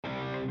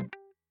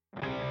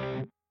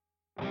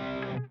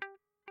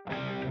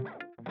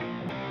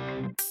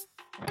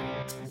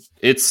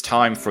It's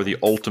time for the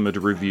ultimate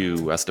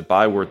review, as the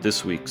byword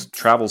this week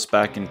travels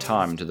back in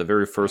time to the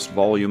very first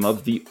volume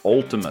of The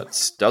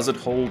Ultimates. Does it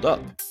hold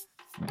up?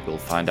 We'll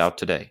find out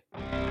today.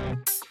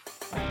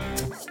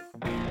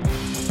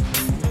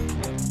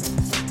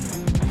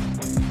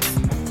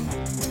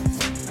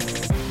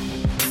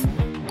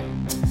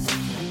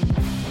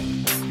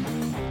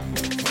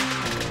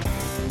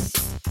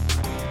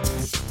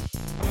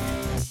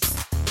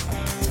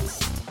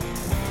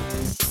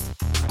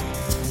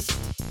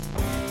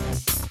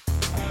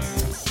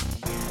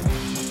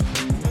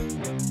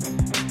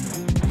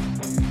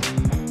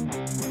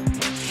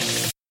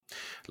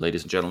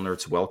 Ladies and gentlemen,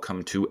 nerds,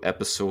 welcome to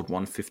episode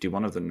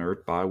 151 of the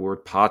Nerd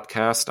Byword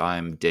podcast.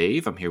 I'm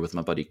Dave. I'm here with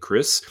my buddy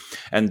Chris.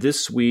 And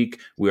this week,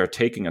 we are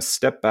taking a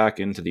step back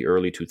into the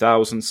early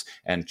 2000s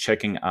and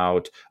checking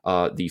out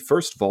the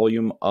first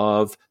volume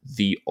of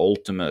The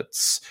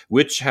Ultimates,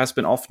 which has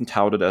been often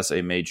touted as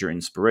a major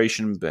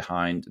inspiration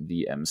behind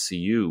the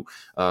MCU.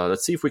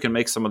 Let's see if we can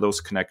make some of those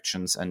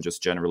connections and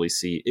just generally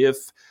see if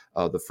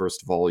the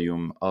first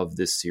volume of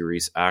this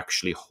series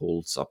actually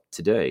holds up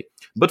today.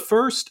 But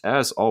first,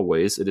 as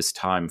always, it is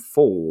time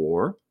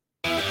for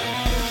Nerd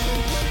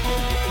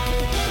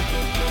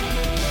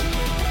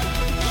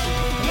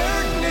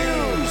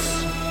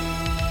News!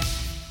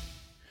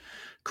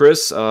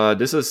 Chris,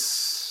 this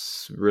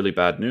is really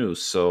bad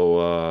news,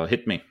 so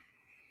hit me.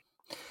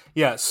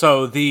 Yeah,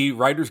 so the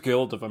Writers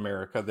Guild of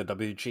America, the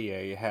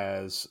WGA,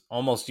 has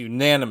almost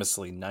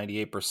unanimously,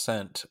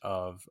 98%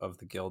 of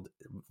the guild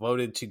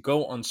voted to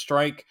go on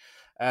strike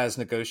as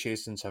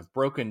negotiations have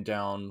broken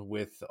down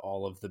with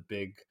all of the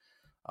big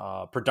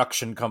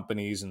production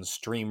companies and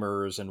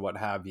streamers and what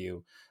have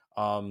you.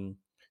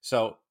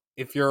 So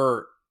if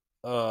you're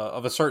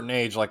of a certain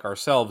age like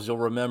ourselves, you'll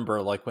remember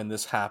like when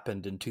this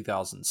happened in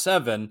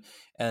 2007,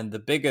 and the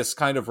biggest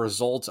kind of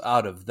result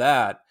out of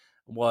that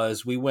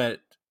was we went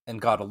and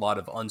got a lot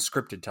of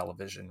unscripted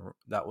television.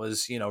 That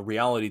was,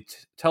 reality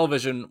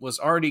television was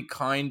already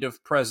kind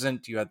of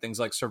present. You had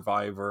things like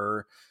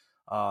Survivor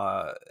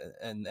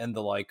and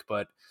the like,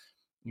 but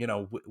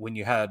when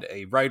you had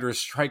a writer's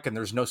strike and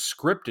there's no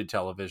scripted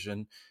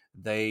television,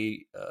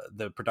 the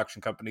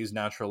production companies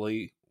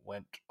naturally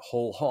went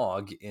whole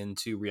hog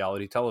into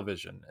reality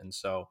television. And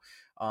so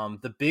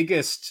the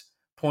biggest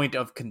point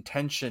of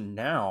contention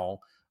now,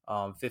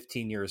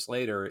 15 years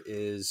later,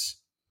 is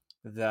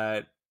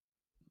that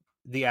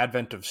the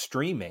advent of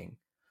streaming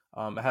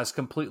has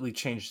completely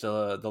changed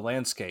the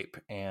landscape,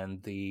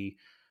 and the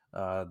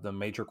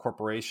major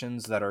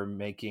corporations that are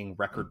making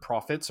record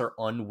profits are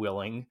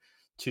unwilling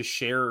to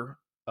share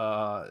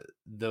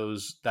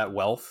that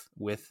wealth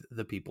with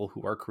the people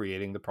who are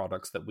creating the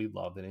products that we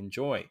love and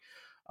enjoy.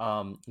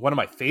 One of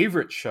my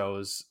favorite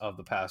shows of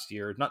the past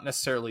year, not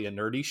necessarily a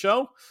nerdy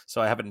show,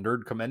 so I haven't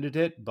nerd commended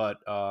it, but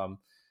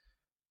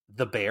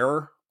The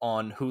Bear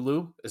on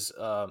Hulu is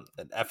an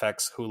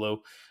FX Hulu.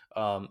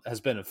 Has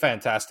been a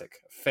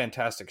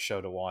fantastic show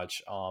to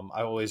watch.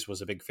 I always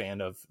was a big fan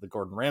of the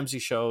Gordon Ramsay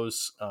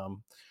shows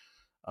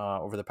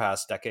over the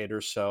past decade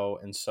or so,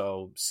 and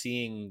so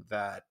seeing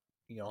that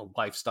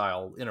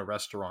lifestyle in a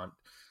restaurant,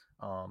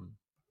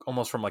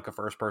 almost from like a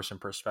first person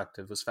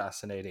perspective, was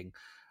fascinating.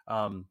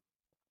 And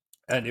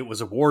it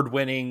was award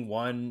winning,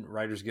 won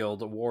Writers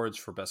Guild awards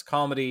for best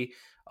comedy,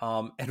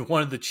 and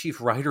one of the chief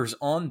writers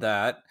on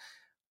that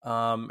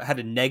had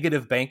a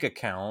negative bank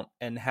account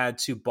and had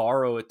to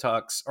borrow a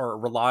tux or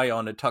rely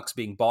on a tux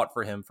being bought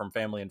for him from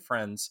family and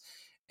friends,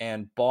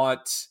 and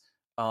bought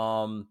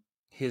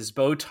his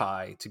bow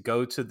tie to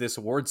go to this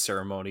award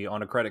ceremony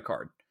on a credit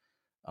card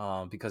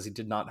because he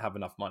did not have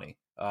enough money.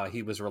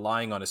 He was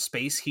relying on a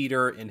space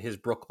heater in his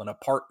Brooklyn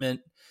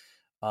apartment,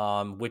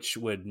 which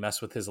would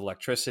mess with his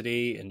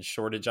electricity and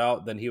shortage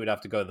out. Then he would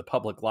have to go to the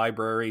public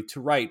library to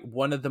write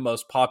one of the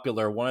most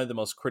popular, one of the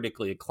most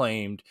critically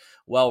acclaimed,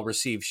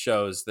 well-received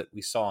shows that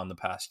we saw in the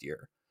past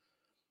year.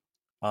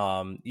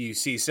 You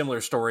see similar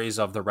stories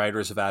of the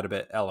writers of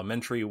Abbott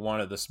Elementary,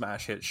 one of the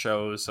smash hit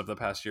shows of the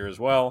past year as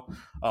well,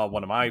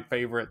 one of my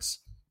favorites.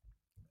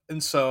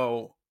 And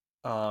so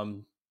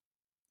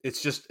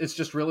it's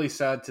just really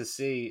sad to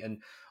see,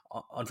 and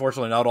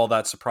unfortunately not all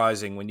that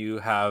surprising when you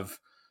have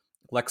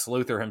Lex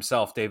Luthor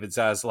himself, David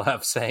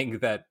Zaslav, saying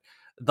that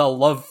the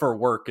love for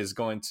work is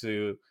going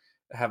to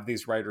have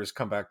these writers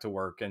come back to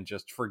work and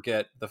just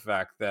forget the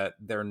fact that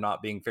they're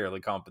not being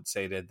fairly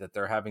compensated, that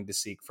they're having to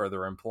seek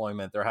further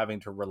employment. They're having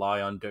to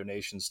rely on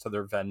donations to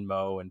their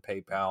Venmo and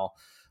PayPal.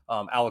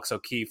 Alex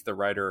O'Keefe, the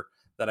writer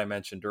that I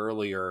mentioned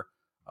earlier,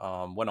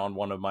 went on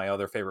one of my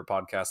other favorite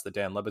podcasts, the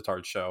Dan Le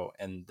Batard Show,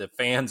 and the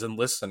fans and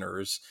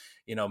listeners,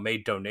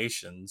 made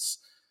donations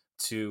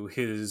to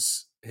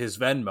his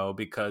Venmo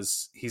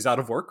because he's out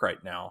of work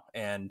right now.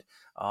 And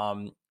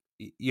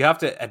you have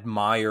to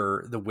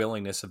admire the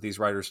willingness of these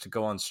writers to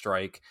go on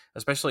strike,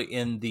 especially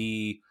in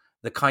the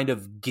kind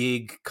of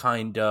gig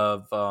kind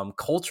of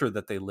culture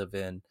that they live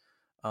in,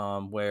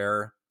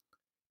 where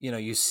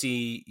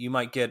you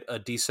might get a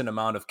decent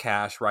amount of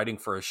cash writing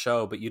for a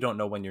show, but you don't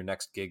know when your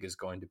next gig is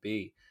going to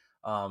be.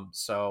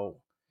 So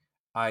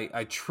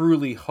I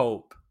truly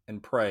hope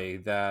and pray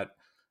that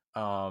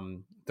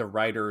the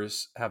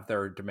writers have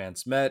their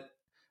demands met.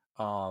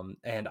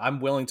 And I'm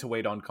willing to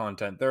wait on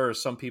content. There are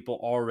some people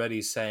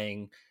already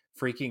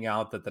freaking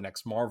out that the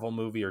next Marvel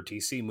movie or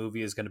DC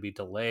movie is going to be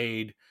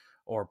delayed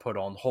or put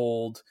on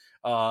hold.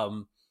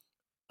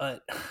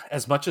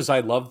 As much as I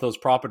love those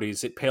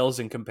properties, it pales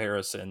in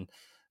comparison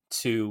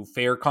to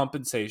fair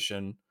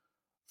compensation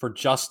for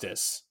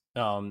justice.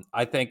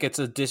 I think it's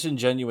a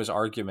disingenuous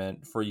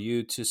argument for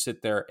you to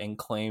sit there and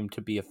claim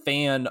to be a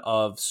fan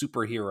of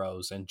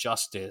superheroes and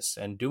justice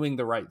and doing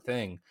the right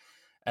thing,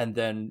 and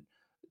then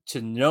to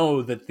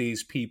know that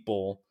these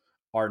people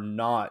are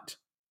not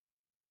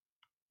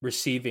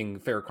receiving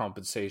fair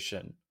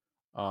compensation,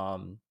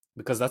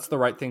 because that's the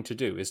right thing to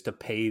do, is to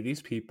pay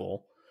these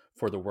people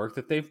for the work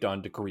that they've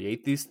done to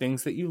create these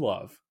things that you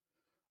love.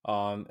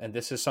 And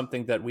this is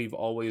something that we've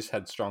always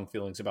had strong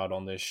feelings about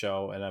on this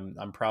show, and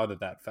I'm proud of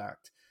that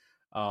fact.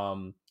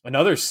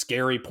 Another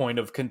scary point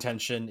of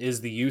contention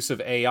is the use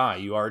of AI.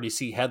 You already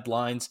see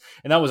headlines,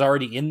 and that was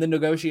already in the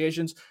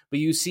negotiations, but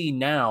you see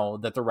now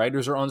that the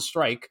writers are on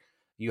strike.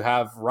 You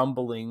have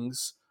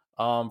rumblings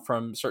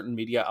from certain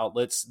media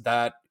outlets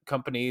that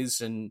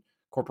companies and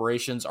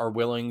corporations are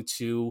willing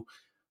to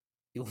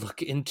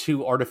look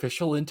into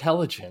artificial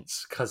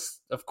intelligence because,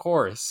 of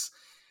course,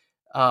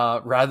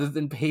 rather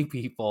than pay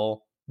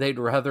people, they'd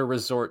rather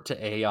resort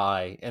to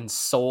AI and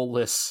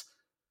soulless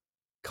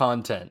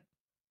content.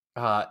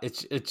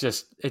 It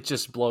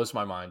just blows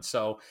my mind.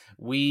 So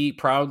we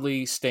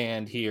proudly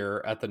stand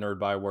here at the Nerd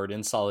Byword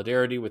in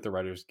solidarity with the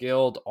Writers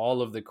Guild,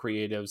 all of the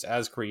creatives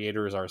as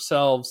creators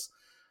ourselves,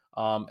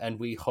 and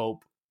we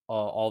hope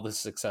all the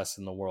success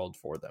in the world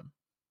for them.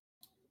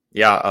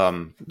 Yeah,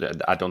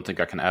 I don't think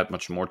I can add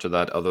much more to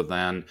that other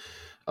than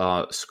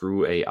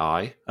screw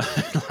AI.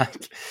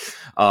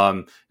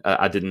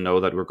 I didn't know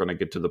that we're going to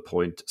get to the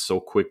point so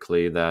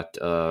quickly that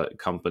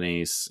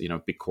companies,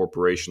 big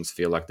corporations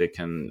feel like they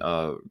can,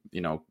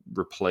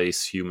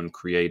 replace human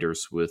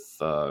creators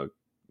with,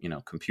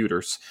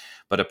 computers.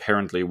 But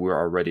apparently we're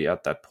already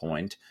at that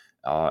point.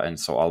 And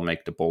so I'll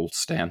make the bold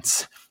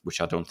stance, which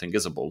I don't think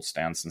is a bold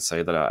stance, and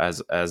say that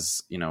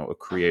as a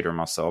creator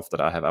myself, that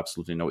I have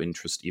absolutely no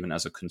interest, even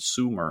as a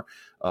consumer,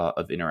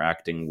 of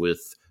interacting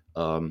with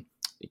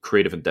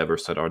creative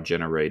endeavors that are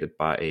generated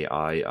by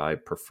AI. I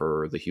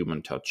prefer the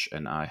human touch,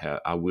 and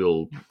I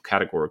will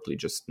categorically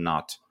just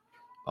not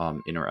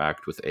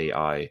interact with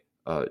AI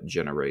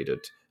generated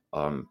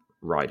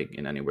writing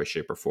in any way,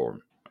 shape, or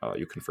form.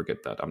 You can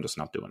forget that. I'm just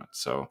not doing it.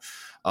 So,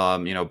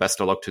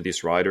 best of luck to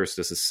these writers.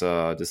 This is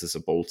a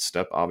bold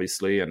step,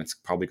 obviously, and it's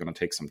probably going to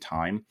take some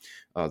time.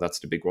 That's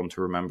the big one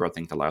to remember. I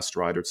think the last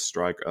writers'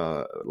 strike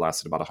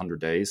lasted about 100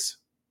 days.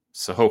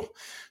 So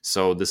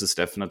this is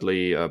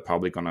definitely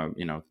probably going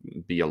to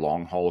be a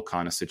long haul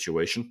kind of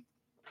situation.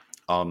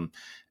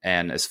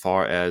 And as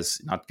far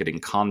as not getting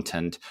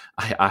content,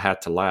 I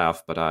had to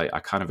laugh, but I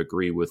kind of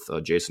agree with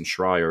Jason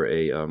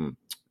Schreier,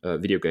 a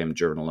video game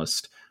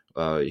journalist.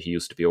 He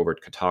used to be over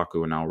at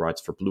Kotaku and now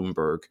writes for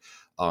Bloomberg.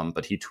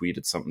 But he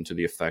tweeted something to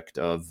the effect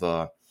of,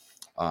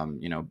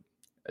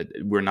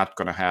 we're not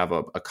going to have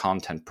a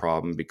content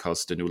problem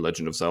because the new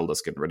Legend of Zelda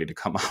is getting ready to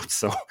come out.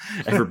 So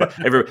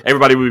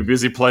everybody will be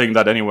busy playing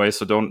that anyway.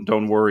 So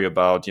don't worry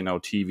about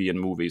TV and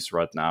movies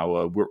right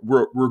now.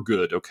 We're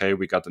good. Okay,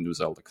 we got the new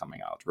Zelda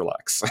coming out.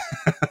 Relax.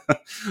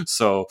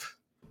 So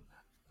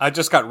I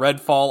just got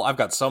Redfall. I've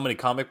got so many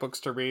comic books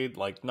to read.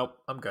 Like, nope,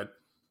 I'm good.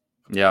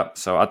 Yeah,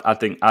 so I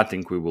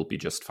think we will be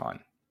just fine.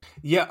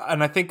 Yeah,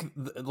 and I think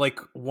like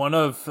one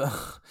of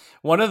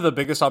the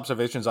biggest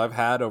observations I've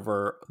had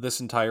over this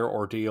entire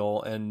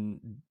ordeal,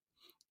 and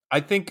I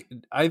think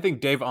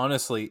Dave,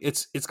 honestly,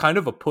 it's kind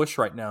of a push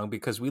right now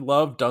because we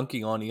love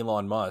dunking on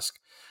Elon Musk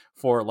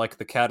for like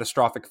the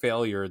catastrophic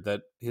failure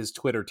that his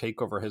Twitter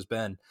takeover has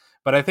been.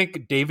 But I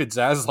think David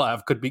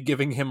Zaslav could be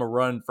giving him a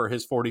run for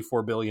his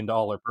 $44 billion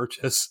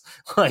purchase.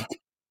 Like,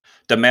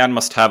 the man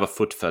must have a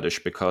foot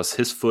fetish because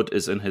his foot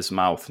is in his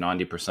mouth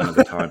 90% of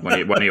the time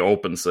when he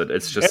opens it.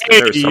 It's just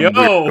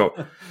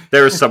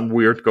there's some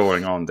weird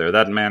going on there.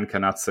 That man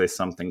cannot say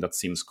something that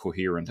seems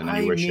coherent in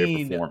any way,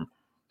 shape, or form.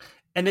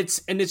 And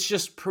it's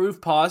just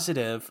proof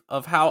positive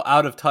of how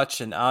out of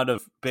touch and out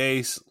of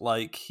base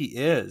like he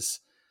is,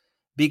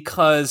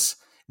 because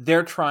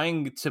they're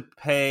trying to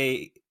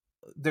play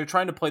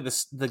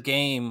the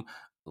game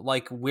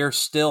like we're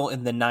still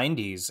in the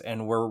 90s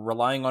and we're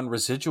relying on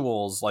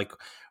residuals, like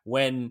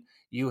when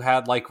you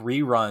had like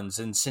reruns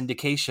and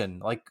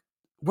syndication. Like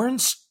we're in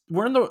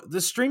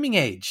the streaming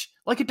age.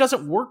 Like it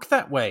doesn't work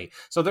that way.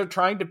 So they're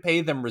trying to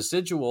pay them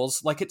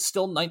residuals like it's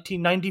still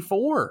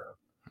 1994.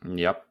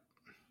 Yep.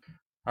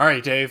 All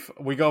right, Dave,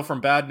 we go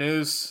from bad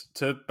news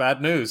to bad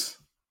news.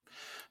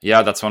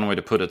 Yeah, that's one way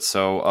to put it.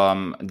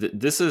 So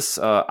this is,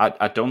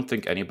 I don't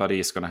think anybody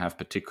is going to have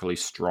particularly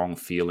strong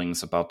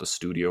feelings about the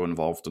studio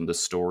involved in this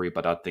story,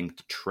 but I think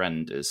the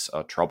trend is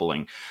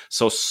troubling.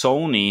 So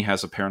Sony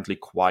has apparently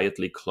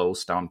quietly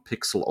closed down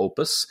Pixel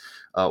Opus.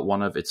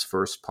 one of its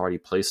first party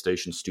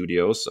PlayStation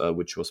studios,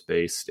 which was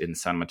based in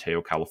San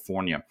Mateo,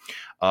 California.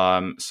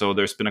 So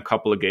there's been a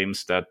couple of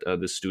games that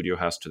this studio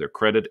has to their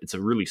credit. It's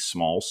a really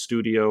small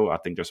studio. I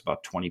think there's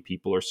about 20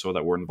 people or so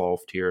that were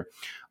involved here.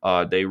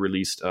 They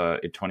released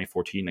in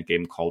 2014 a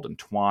game called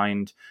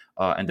Entwined,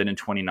 and then in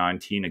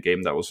 2019 a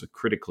game that was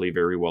critically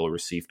very well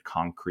received,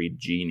 Concrete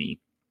Genie.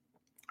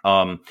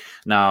 Now,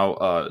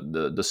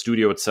 the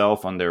studio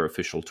itself on their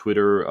official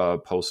Twitter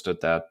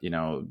posted that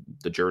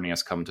the journey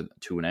has come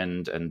to an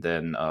end, and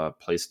then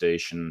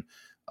PlayStation,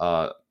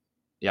 so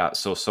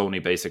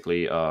Sony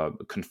basically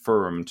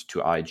confirmed to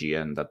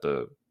IGN that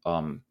the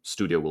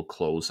studio will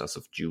close as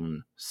of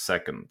June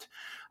 2nd.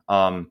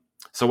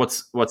 So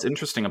what's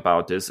interesting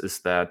about this is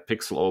that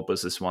Pixel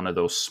Opus is one of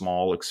those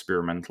small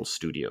experimental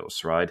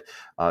studios, right?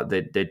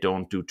 They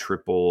don't do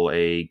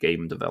AAA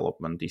game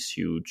development, these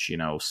huge,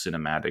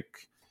 cinematic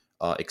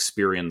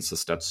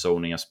experiences that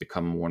Sony has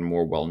become more and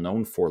more well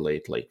known for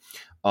lately.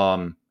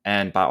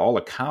 And by all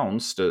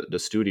accounts, the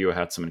studio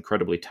had some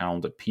incredibly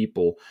talented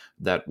people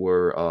that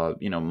were,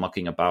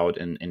 mucking about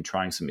and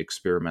trying some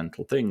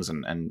experimental things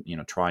and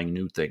trying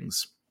new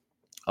things.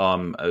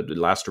 The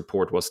last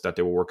report was that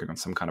they were working on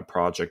some kind of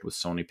project with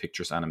Sony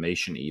Pictures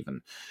Animation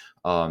even.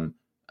 And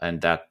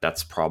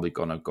that's probably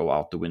going to go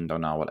out the window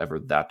now, whatever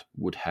that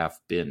would have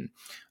been.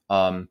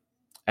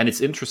 And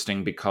it's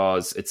interesting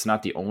because it's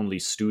not the only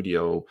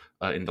studio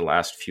in the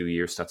last few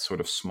years that's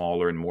sort of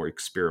smaller and more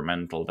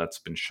experimental that's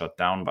been shut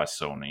down by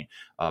Sony.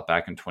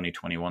 Back in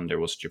 2021, there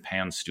was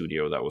Japan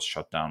Studio that was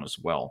shut down as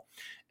well.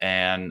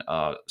 And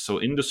so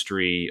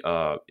industry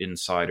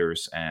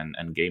insiders and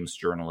games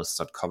journalists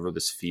that cover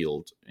this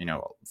field,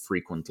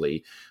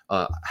 frequently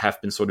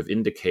have been sort of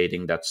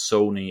indicating that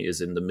Sony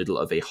is in the middle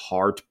of a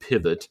hard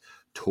pivot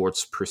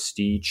towards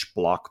prestige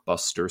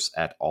blockbusters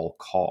at all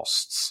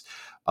costs.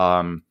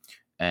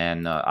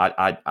 And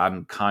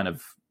I'm kind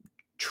of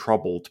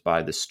troubled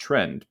by this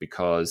trend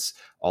because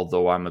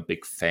although I'm a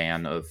big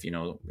fan of,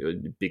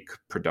 big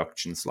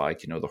productions like,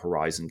 the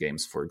Horizon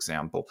games, for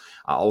example,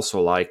 I also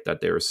like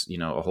that there's,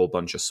 a whole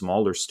bunch of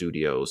smaller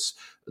studios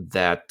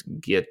that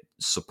get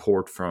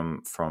support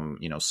from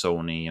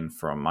Sony and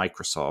from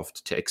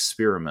Microsoft to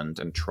experiment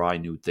and try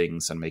new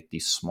things and make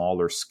these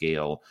smaller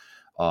scale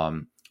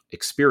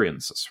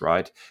experiences,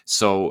 right?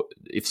 So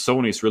if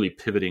Sony is really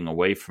pivoting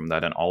away from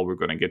that and all we're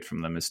going to get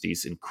from them is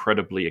these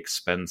incredibly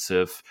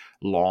expensive,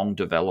 long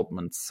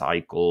development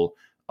cycle,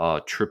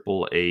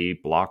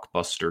 AAA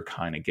blockbuster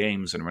kind of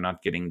games, and we're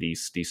not getting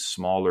these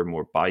smaller,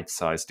 more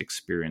bite-sized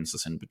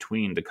experiences in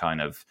between to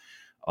kind of,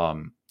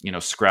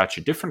 scratch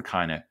a different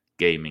kind of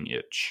gaming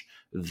itch,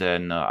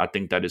 then I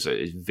think that is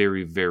a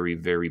very, very,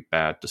 very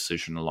bad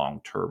decision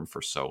long term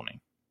for Sony.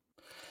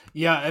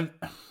 Yeah, and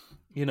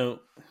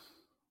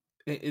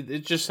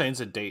it just sends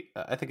a date.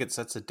 I think it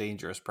sets a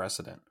dangerous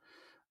precedent.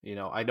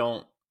 I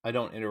don't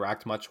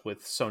interact much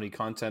with Sony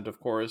content, of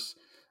course,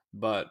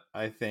 but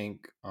I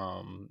think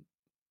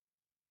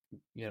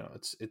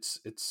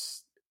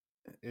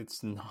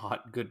it's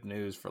not good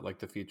news for like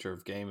the future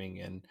of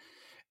gaming,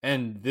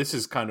 and this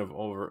is kind of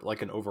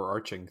an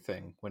overarching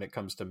thing when it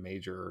comes to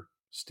major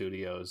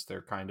studios.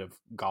 They're kind of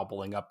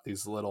gobbling up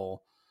these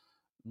little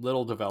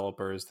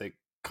developers. They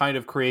kind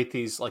of create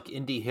these like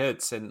indie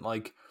hits, and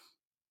like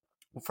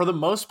for the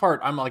most part,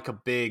 I'm like a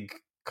big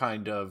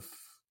kind of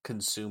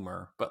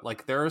consumer, but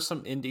like there are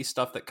some indie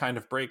stuff that kind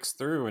of breaks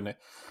through and it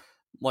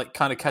like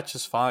kind of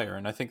catches fire,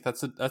 and I think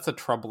that's a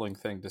troubling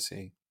thing to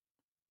see.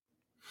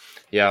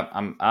 Yeah,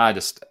 I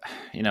just,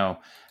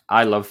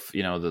 I love,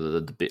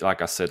 the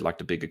like I said, like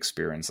the big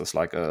experiences,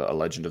 like a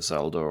Legend of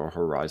Zelda or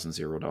Horizon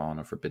Zero Dawn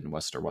or Forbidden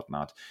West or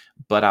whatnot.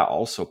 But I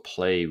also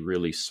play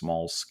really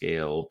small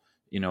scale,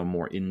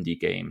 more indie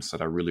games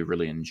that I really,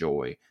 really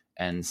enjoy,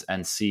 and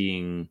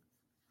seeing,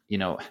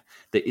 the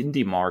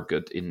indie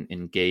market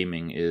in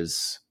gaming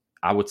is,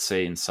 I would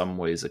say, in some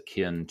ways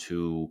akin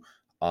to,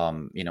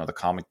 the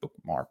comic book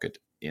market.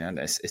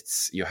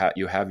 It's you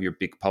have your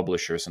big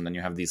publishers, and then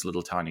you have these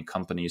little tiny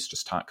companies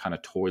just kind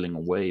of toiling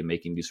away,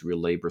 making these real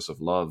labors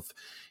of love,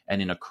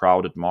 and in a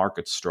crowded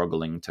market,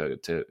 struggling to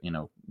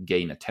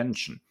gain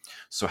attention.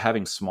 So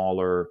having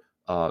smaller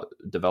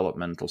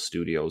developmental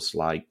studios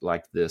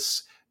like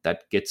this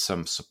that get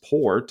some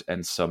support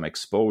and some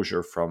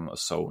exposure from a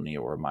Sony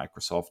or a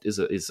Microsoft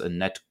is a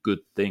net good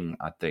thing,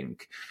 I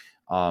think.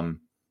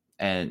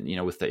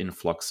 And with the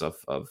influx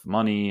of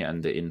money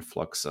and the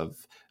influx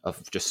of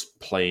just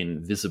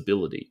plain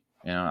visibility,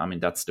 I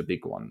mean, that's the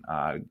big one.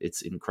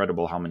 It's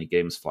incredible how many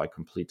games fly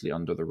completely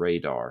under the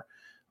radar,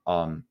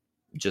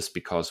 just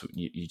because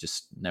you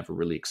just never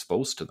really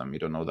exposed to them. You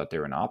don't know that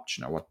they're an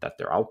option or that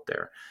they're out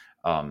there.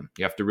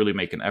 You have to really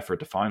make an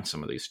effort to find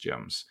some of these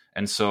gems,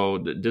 and so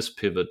this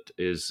pivot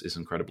is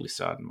incredibly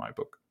sad in my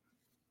book.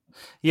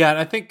 Yeah, and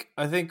I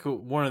think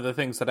one of the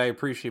things that I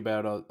appreciate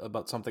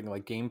about something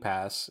like Game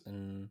Pass,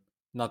 and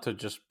not to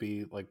just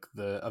be like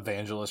the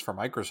evangelist for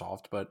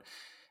Microsoft, but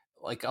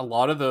like a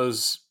lot of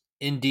those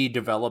indie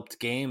developed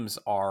games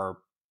are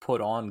put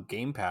on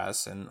Game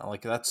Pass, and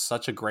like that's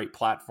such a great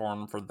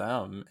platform for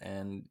them.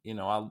 And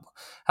I'll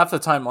half the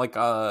time like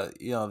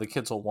the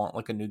kids will want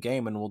like a new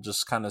game, and we'll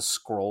just kind of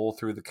scroll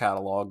through the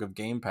catalog of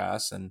Game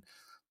Pass, and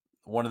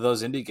one of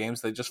those indie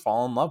games they just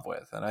fall in love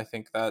with. And I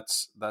think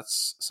that's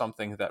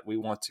something that we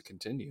want to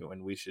continue,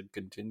 and we should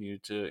continue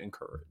to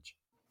encourage.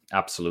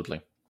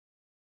 Absolutely.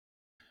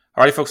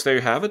 All right, folks, there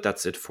you have it.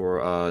 That's it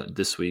for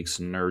this week's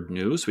Nerd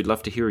News. We'd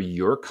love to hear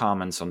your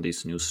comments on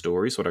these news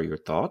stories. What are your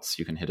thoughts?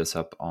 You can hit us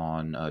up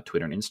on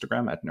Twitter and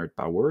Instagram at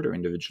NerdByWord, or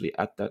individually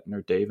at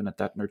ThatNerdDave and at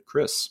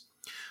ThatNerdChris.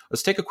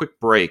 Let's take a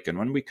quick break, and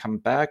when we come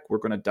back, we're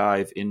going to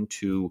dive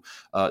into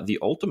the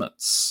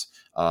Ultimates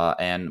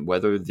and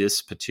whether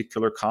this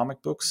particular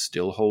comic book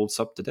still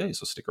holds up today.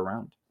 So stick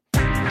around.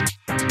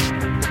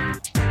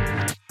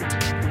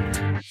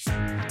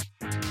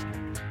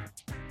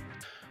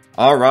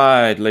 All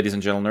right, ladies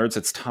and gentlemen, nerds,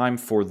 it's time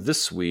for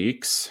this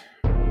week's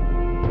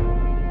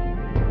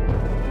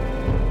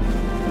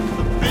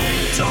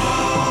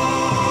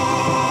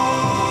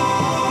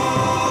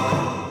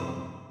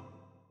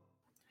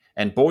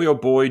And boy, oh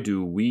boy,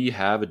 do we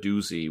have a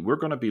doozy. We're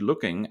going to be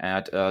looking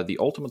at The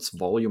Ultimates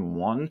Volume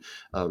 1,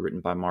 written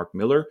by Mark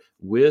Millar,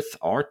 with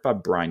art by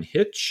Bryan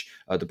Hitch.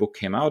 The book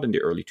came out in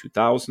the early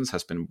 2000s,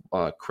 has been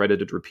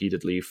credited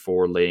repeatedly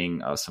for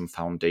laying some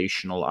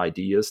foundational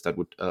ideas that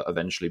would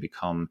eventually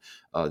become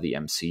the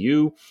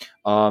MCU,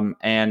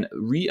 and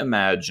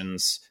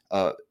reimagines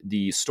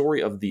the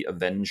story of the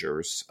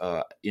Avengers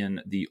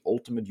in the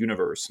Ultimate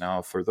Universe.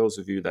 Now, for those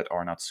of you that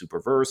are not super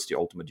versed, the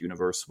Ultimate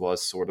Universe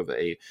was sort of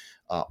a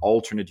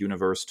alternate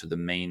universe to the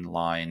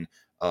mainline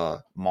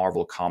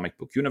Marvel comic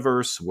book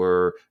universe,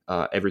 where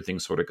everything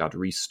sort of got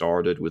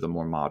restarted with a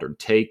more modern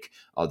take.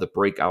 The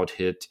breakout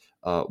hit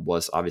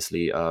was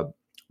obviously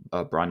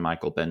Brian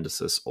Michael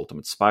Bendis'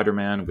 Ultimate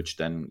Spider-Man, which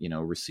then,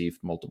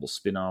 received multiple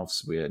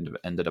spin-offs. We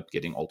ended up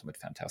getting Ultimate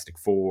Fantastic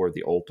Four,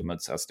 the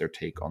Ultimates as their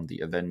take on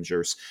the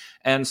Avengers,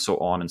 and so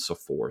on and so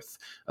forth.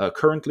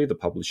 Currently, the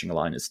publishing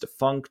line is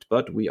defunct,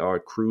 but we are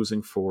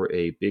cruising for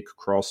a big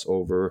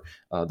crossover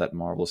that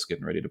Marvel's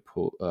getting ready to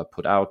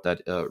put out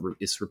that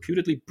is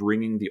reputedly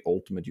bringing the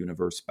Ultimate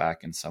Universe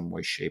back in some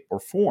way, shape, or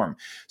form.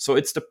 So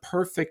it's the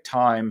perfect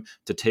time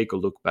to take a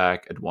look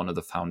back at one of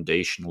the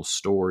foundational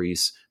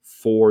stories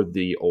for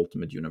the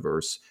Ultimate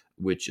Universe,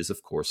 which is,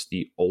 of course,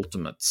 the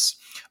Ultimates.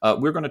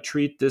 We're going to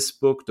treat this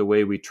book the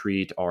way we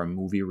treat our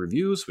movie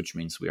reviews, which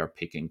means we are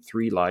picking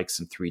 3 likes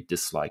and 3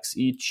 dislikes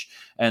each,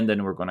 and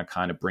then we're going to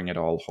kind of bring it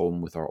all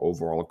home with our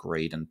overall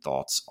grade and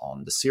thoughts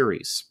on the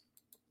series.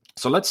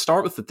 So let's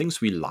start with the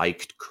things we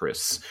liked,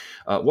 Chris.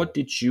 What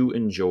did you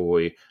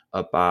enjoy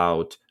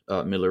about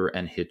Millar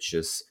and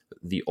Hitch's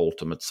The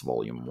Ultimates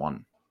Volume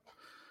 1?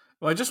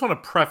 Well, I just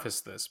want to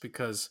preface this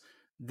because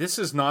this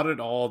is not at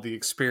all the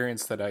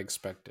experience that I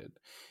expected.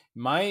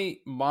 My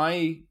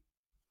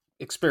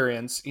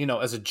experience,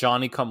 as a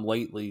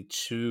Johnny-come-lately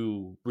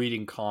to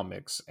reading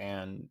comics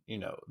and,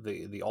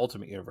 the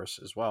Ultimate Universe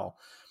as well,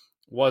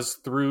 was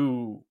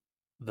through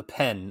the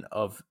pen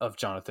of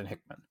Jonathan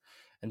Hickman.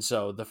 And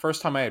so the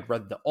first time I had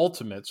read the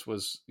Ultimates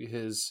was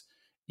his,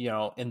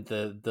 in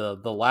the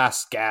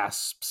last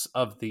gasps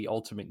of the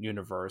Ultimate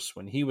Universe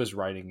when he was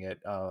writing it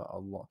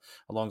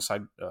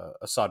alongside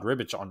Asad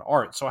Ribic on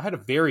art. So I had a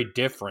very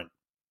different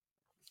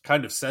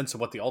kind of sense of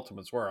what the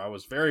Ultimates were. I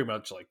was very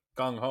much like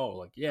gung-ho,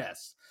 like,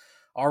 yes,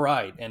 all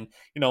right. And,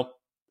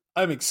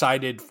 I'm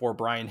excited for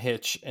Bryan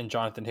Hitch and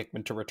Jonathan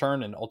Hickman to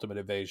return in Ultimate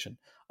Invasion.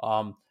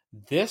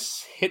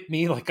 This hit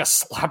me like a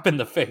slap in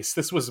the face.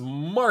 This was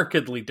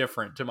markedly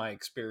different to my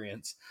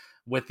experience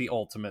with the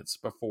Ultimates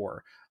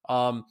before.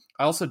 I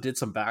also did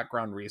some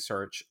background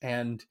research,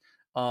 and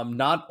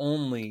not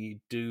only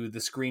do the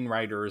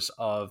screenwriters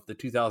of the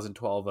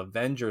 2012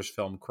 Avengers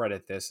film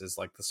credit this as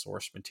like the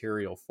source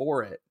material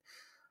for it,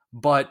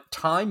 but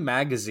Time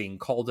Magazine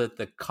called it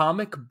the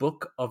comic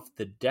book of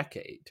the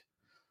decade.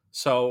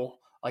 So,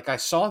 like, I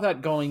saw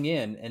that going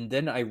in, and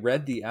then I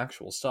read the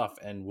actual stuff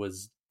and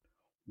was,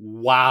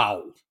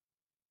 wow.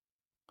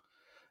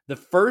 The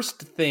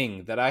first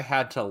thing that I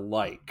had to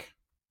like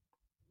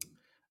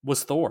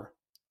was Thor.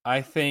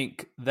 I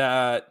think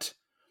that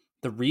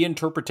the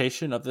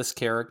reinterpretation of this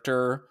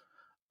character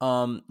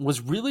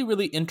was really,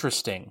 really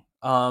interesting.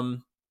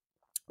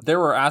 There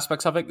were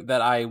aspects of it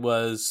that I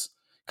was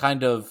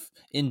kind of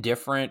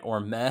indifferent or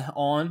meh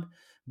on,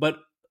 but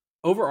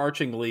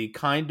overarchingly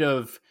kind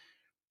of,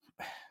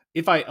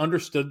 if I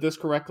understood this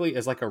correctly,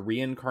 as like a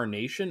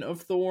reincarnation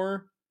of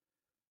Thor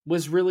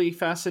was really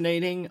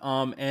fascinating.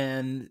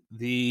 And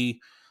the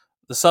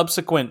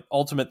subsequent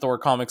Ultimate Thor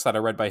comics that I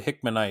read by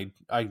Hickman, I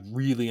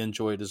really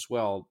enjoyed as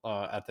well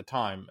at the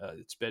time.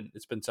 It's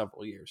been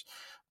several years,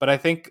 but I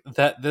think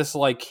that this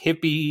like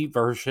hippie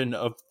version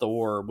of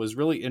Thor was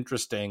really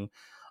interesting.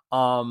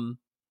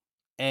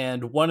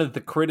 And one of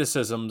the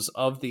criticisms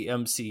of the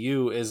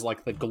MCU is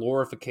like the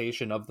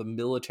glorification of the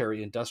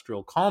military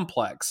industrial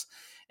complex,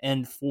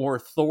 and for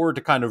Thor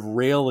to kind of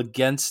rail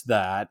against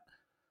that,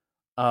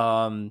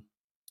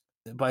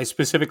 by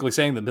specifically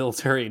saying the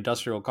military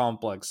industrial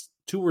complex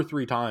 2 or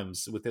 3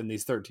 times within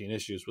these 13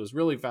 issues was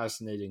really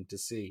fascinating to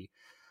see.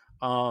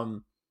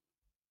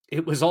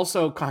 It was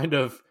also kind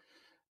of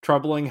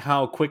troubling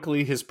how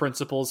quickly his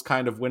principles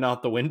kind of went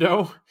out the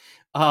window.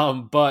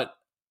 But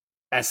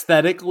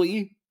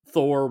aesthetically,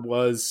 Thor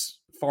was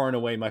far and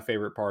away my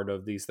favorite part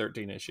of these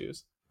 13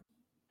 issues.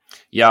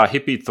 Yeah,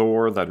 hippie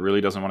Thor that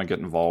really doesn't want to get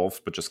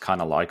involved, but just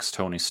kind of likes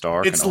Tony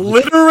Stark. It's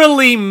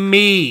literally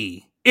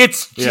me.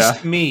 It's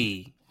just Yeah.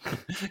 me.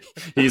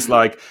 He's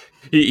like,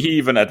 he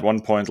even at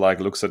one point like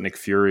looks at Nick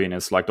Fury and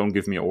is like, "Don't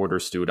give me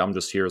orders, dude. I'm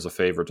just here as a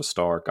favor to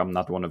Stark. I'm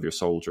not one of your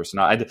soldiers." And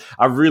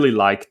I really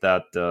like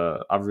that.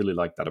 I really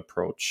like that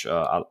approach.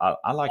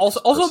 I like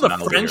also the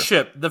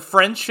friendship. Here. The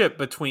friendship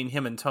between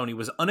him and Tony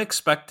was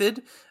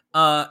unexpected,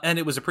 and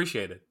it was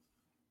appreciated.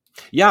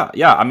 Yeah.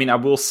 I mean, I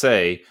will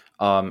say,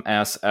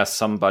 as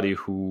somebody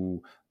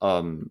who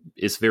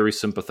is very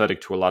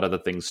sympathetic to a lot of the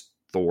things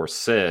Thor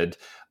said,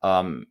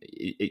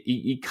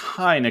 he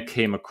kind of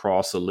came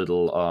across a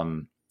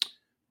little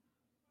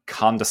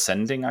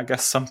condescending, I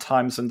guess,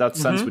 sometimes in that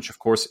sense, which of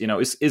course,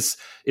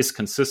 is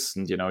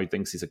consistent. He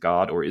thinks he's a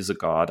god or is a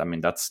god. I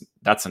mean,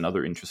 that's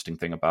another interesting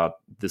thing about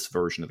this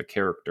version of the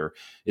character,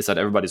 is that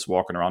everybody's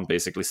walking around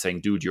basically saying,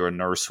 "Dude, you're a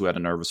nurse who had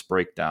a nervous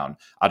breakdown.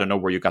 I don't know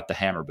where you got the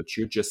hammer, but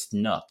you're just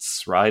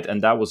nuts," right?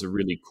 And that was a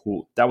really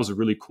cool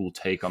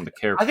take on the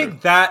character. I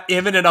think that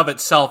in and of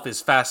itself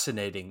is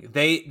fascinating.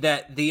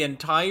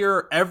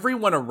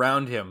 Everyone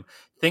around him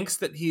thinks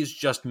that he's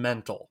just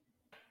mental.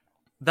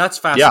 That's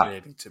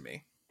fascinating to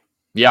me.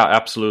 Yeah,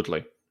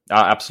 absolutely.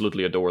 I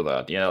absolutely adore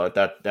that.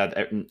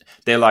 That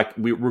they're like,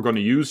 we're going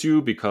to use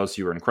you because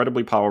you're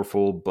incredibly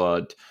powerful,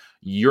 but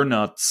you're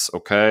nuts,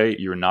 okay?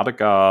 You're not a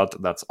god.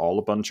 That's all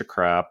a bunch of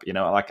crap.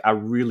 Like, I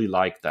really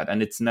like that.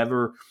 And it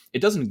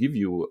doesn't give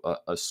you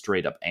a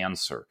straight up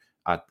answer.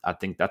 I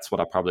think that's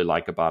what I probably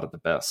like about it the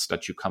best,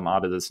 that you come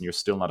out of this and you're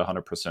still not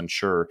 100%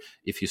 sure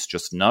if he's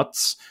just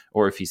nuts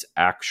or if he's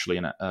actually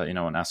an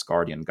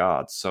Asgardian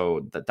god.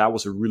 So that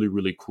was a really,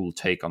 really cool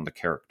take on the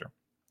character.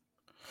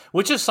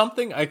 Which is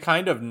something I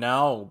kind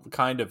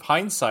of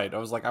hindsight, I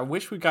was like, I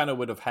wish we kind of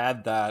would have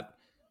had that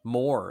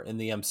more in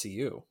the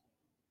MCU.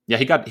 Yeah,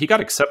 he got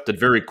accepted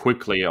very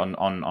quickly on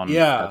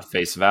at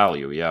face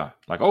value. Yeah,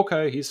 like,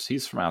 okay,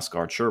 he's from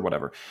Asgard, sure,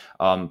 whatever.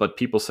 But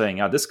people saying,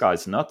 "Yeah, this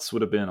guy's nuts,"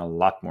 would have been a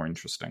lot more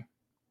interesting.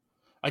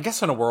 I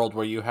guess in a world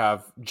where you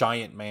have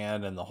Giant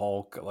Man and the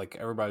Hulk, like,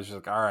 everybody's just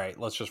like, "All right,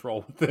 let's just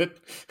roll with it."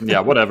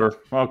 Yeah, whatever.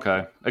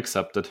 Okay,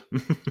 accepted.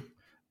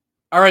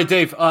 All right,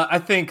 Dave. I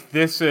think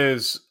this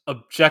is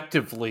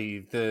objectively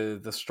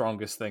the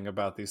strongest thing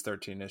about these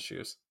 13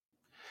 issues.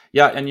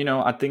 Yeah, and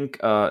I think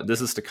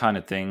this is the kind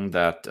of thing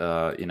that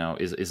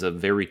is a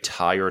very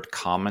tired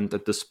comment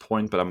at this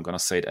point, but I'm going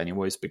to say it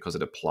anyways because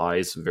it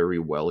applies very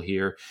well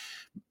here.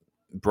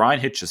 Bryan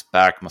Hitch's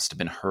back must have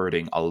been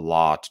hurting a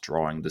lot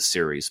drawing the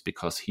series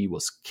because he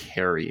was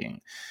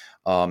carrying.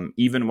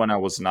 Even when I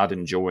was not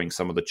enjoying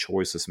some of the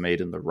choices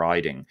made in the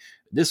writing,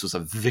 this was a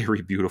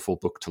very beautiful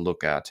book to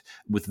look at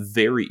with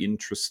very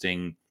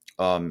interesting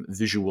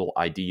visual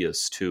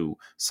ideas too.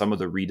 Some of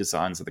the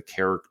redesigns of the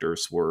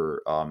characters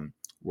were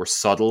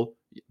subtle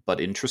but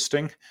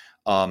interesting,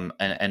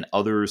 and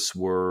others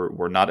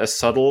were not as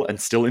subtle and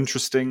still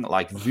interesting.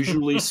 Like,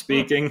 visually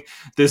speaking,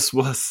 this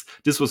was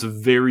a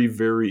very,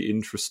 very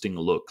interesting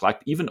look.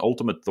 Like, even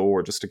Ultimate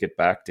Thor, just to get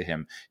back to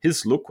him,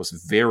 his look was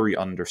very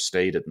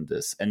understated in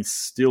this and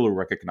still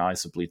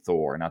recognizably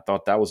Thor. And I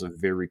thought that was a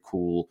very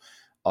cool,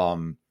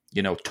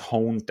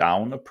 toned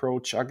down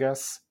approach, I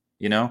guess.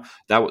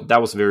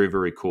 That was very,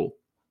 very cool.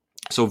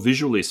 So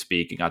visually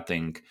speaking, I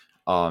think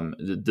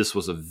this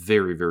was a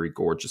very, very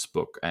gorgeous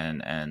book,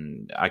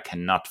 and I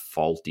cannot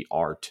fault the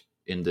art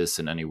in this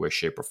in any way,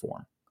 shape, or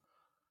form.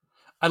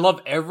 I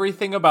love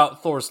everything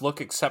about Thor's look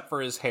except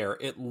for his hair.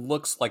 It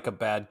looks like a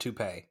bad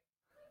toupee.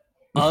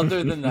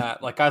 Other than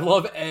that, like, I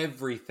love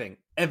everything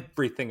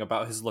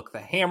about his look. The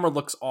hammer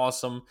looks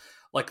awesome.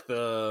 Like,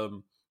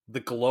 the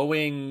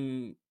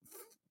glowing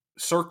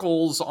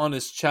circles on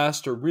his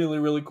chest are really,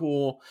 really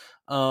cool.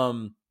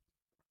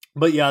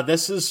 But yeah,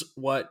 this is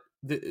what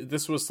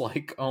this was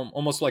like.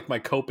 Almost like my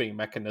coping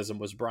mechanism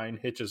was Bryan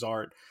Hitch's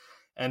art,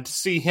 and to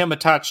see him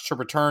attached to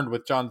Returned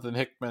with Jonathan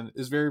Hickman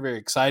is very, very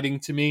exciting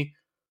to me.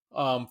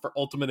 For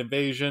Ultimate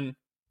Invasion,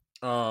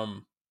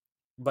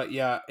 but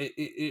yeah,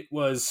 it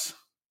was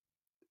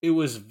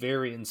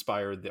very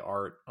inspired, the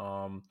art.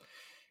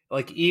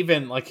 Like,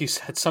 even like you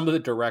said, some of the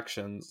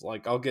directions,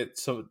 like, I'll get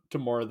to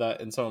more of that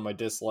in some of my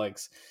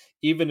dislikes.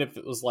 Even if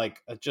it was like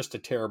just a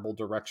terrible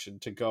direction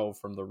to go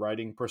from the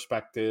writing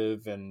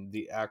perspective and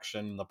the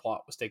action and the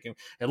plot was taken,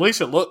 at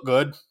least it looked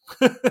good.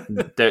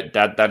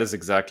 that is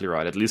exactly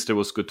right. At least it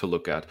was good to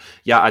look at.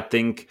 Yeah, I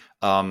think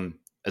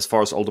as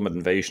far as Ultimate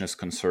Invasion is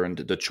concerned,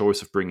 the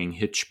choice of bringing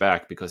Hitch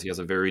back, because he has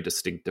a very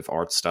distinctive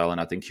art style, and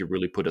I think he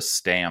really put a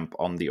stamp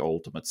on the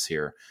Ultimates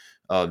here,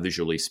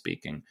 visually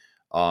speaking,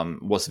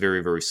 was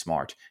very, very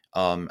smart.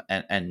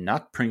 And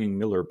not bringing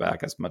Miller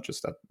back, as much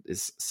as that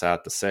is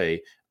sad to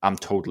say, I'm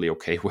totally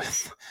okay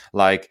with.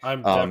 Like,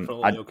 I'm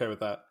definitely okay with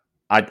that.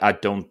 I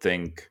don't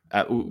think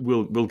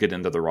we'll get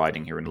into the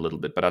writing here in a little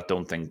bit, but I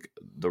don't think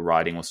the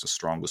writing was the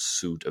strongest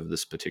suit of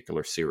this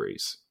particular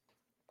series.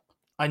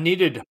 I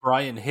needed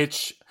Brian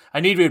Hitch. I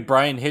needed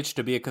Brian Hitch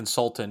to be a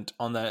consultant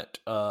on that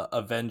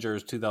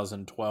Avengers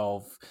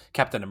 2012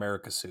 Captain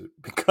America suit,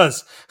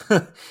 because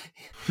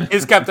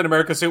his Captain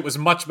America suit was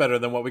much better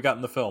than what we got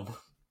in the film.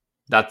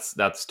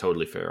 That's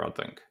totally fair, I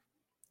think.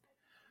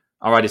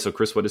 Alrighty, so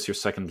Chris, what is your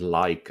second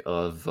like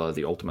of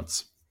the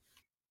Ultimates?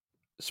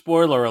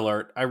 Spoiler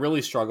alert, I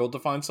really struggled to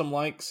find some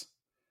likes.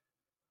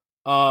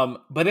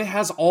 But it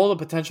has all the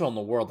potential in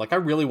the world. Like, I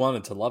really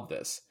wanted to love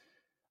this.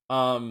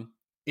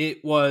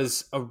 It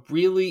was a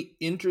really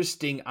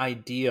interesting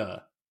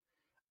idea.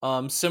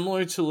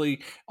 Similar to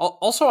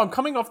also, I'm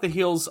coming off the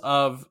heels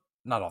of,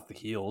 not off the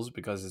heels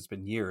because it's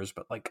been years,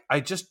 but like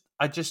I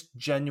just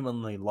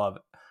genuinely love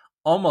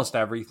almost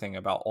everything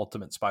about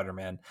Ultimate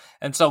Spider-Man.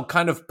 And so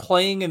kind of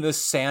playing in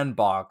this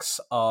sandbox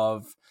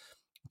of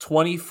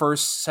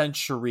 21st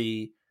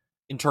century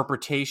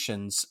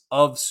interpretations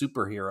of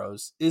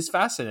superheroes is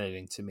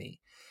fascinating to me.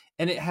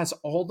 And it has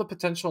all the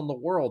potential in the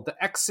world.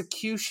 The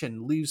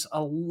execution leaves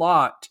a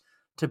lot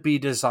to be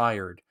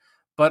desired.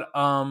 But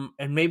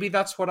and maybe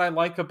that's what I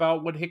like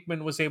about what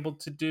Hickman was able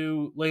to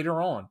do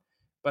later on.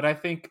 But I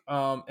think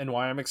and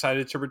why I'm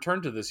excited to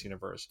return to this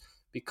universe,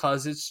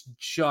 because it's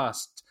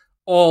just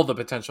all the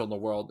potential in the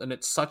world, and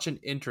it's such an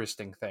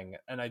interesting thing,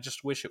 and I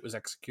just wish it was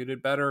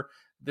executed better.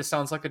 This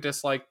sounds like a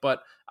dislike,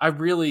 but I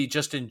really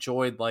just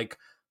enjoyed I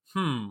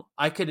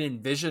could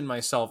envision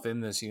myself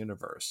in this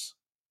universe.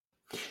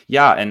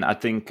 Yeah, and I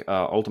think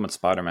Ultimate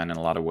Spider-Man in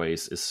a lot of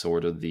ways is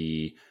sort of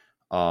the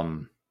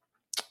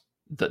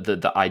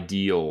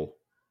ideal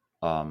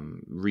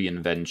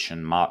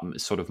reinvention,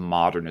 sort of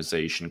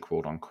modernization,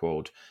 quote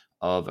unquote,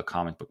 of a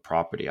comic book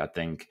property. I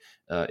think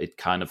it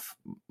kind of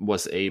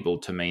was able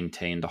to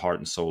maintain the heart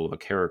and soul of a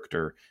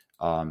character,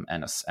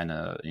 and a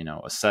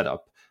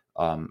setup,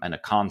 and a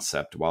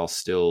concept, while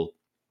still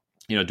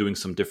doing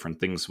some different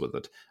things with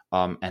it.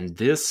 And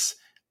this,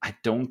 I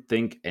don't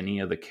think any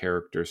of the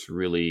characters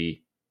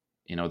really,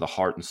 the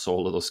heart and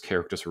soul of those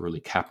characters were really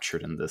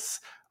captured in this,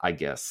 I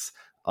guess.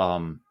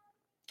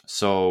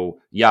 So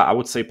yeah, I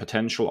would say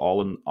potential,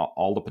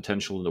 all the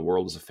potential in the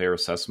world is a fair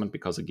assessment,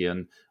 because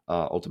again,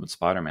 Ultimate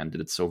Spider-Man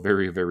did it so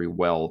very, very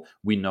well.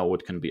 We know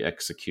it can be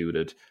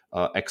executed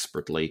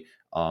expertly,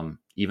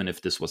 even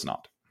if this was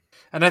not.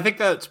 And I think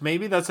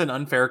that's an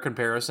unfair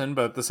comparison,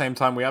 but at the same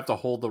time, we have to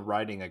hold the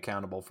writing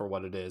accountable for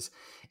what it is.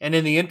 And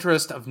in the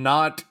interest of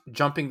not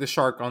jumping the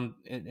shark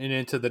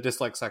into the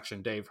dislike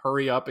section, Dave,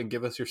 hurry up and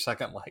give us your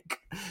second like.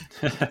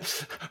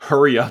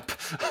 Hurry up.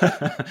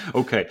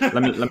 Okay,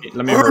 let me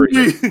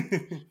hurry.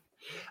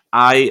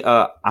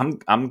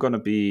 I'm gonna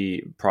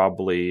be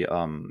probably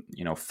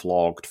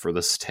flogged for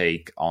this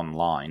take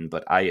online,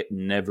 but I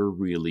never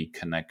really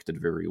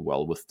connected very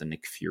well with the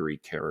Nick Fury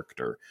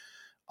character.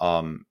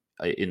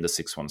 In the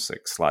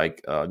 616,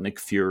 like Nick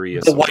Fury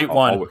is the white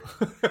one.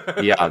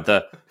 Yeah,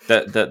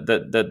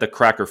 the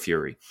Cracker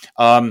Fury.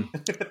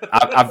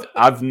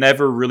 I've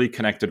never really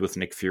connected with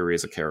Nick Fury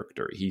as a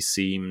character. He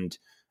seemed,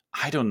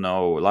 I don't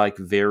know, like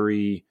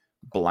very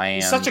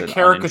bland. He's such a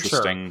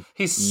caricature.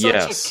 He's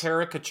such a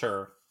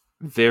caricature.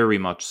 Very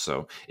much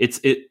so. I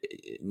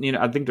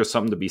think there's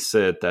something to be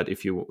said that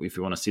if you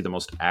want to see the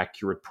most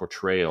accurate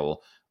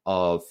portrayal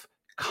of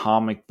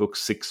comic book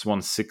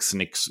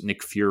 616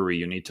 Nick Fury,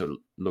 you need to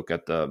look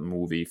at the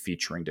movie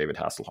featuring David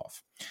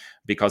Hasselhoff,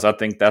 because I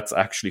think that's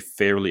actually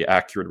fairly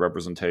accurate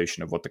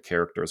representation of what the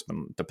character has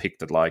been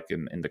depicted like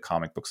in the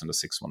comic books in the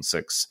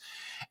 616.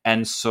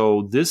 And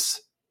so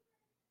this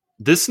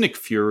Nick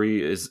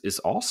Fury is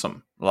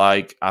awesome.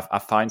 Like, I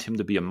find him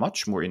to be a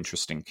much more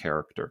interesting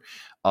character.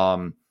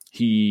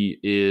 He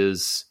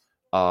is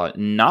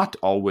not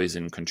always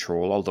in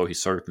control, although he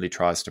certainly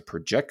tries to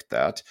project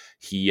that.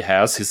 He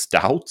has his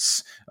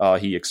doubts.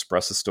 He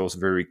expresses those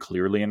very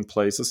clearly in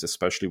places,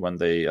 especially when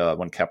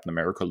Captain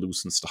America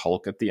loosens the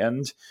Hulk at the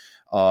end.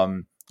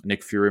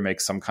 Nick Fury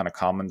makes some kind of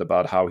comment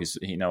about how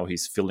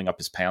he's filling up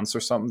his pants or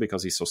something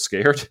because he's so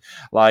scared.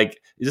 Like,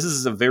 this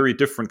is a very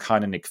different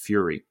kind of Nick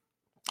Fury.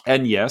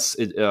 And yes,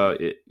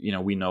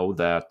 we know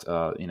that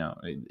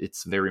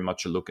it's very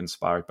much a look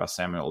inspired by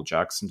Samuel L.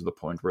 Jackson, to the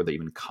point where they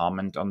even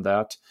comment on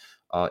that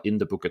in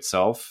the book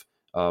itself,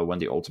 when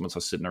the Ultimates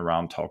are sitting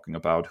around talking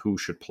about who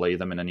should play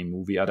them in any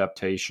movie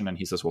adaptation. And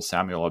he says, well,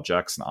 Samuel L.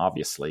 Jackson,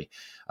 obviously.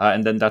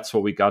 And then that's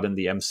what we got in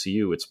the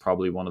MCU. It's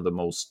probably one of the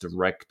most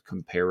direct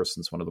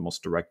comparisons, one of the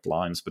most direct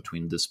lines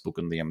between this book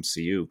and the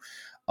MCU.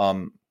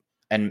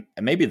 And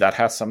maybe that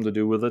has something to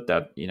do with it,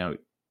 that,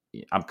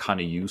 I'm kind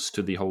of used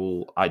to the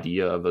whole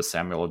idea of a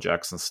Samuel L.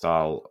 Jackson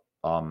style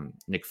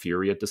Nick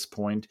Fury at this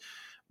point.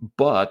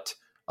 But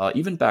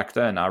even back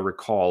then, I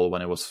recall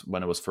when it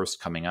was first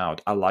coming out,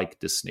 I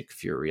liked this Nick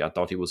Fury. I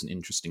thought he was an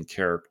interesting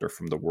character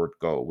from the word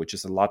go, which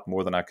is a lot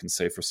more than I can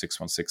say for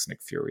 616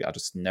 Nick Fury. I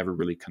just never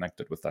really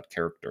connected with that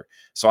character.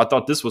 So I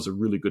thought this was a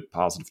really good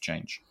positive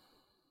change.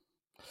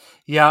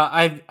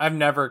 Yeah, I've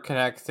never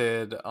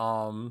connected.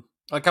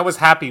 Like, I was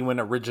happy when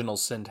Original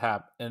Sin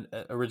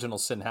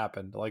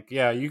happened. Like,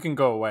 yeah, you can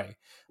go away.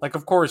 Like,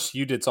 of course,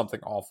 you did something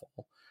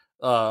awful,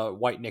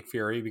 White Nick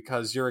Fury,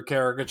 because you're a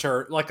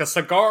caricature, like a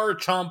cigar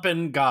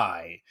chomping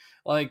guy.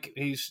 Like,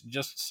 he's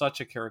just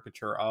such a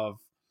caricature of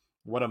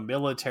what a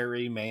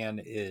military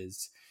man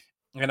is.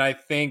 And I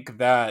think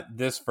that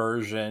this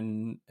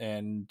version,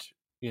 and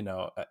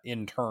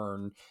in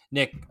turn,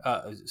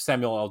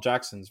 Samuel L.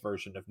 Jackson's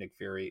version of Nick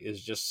Fury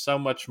is just so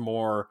much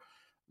more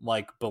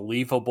like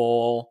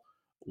believable,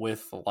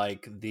 with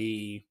like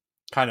the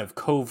kind of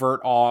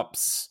covert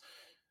ops,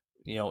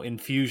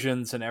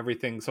 infusions and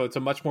everything. So it's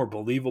a much more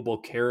believable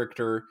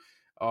character.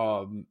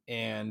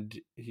 And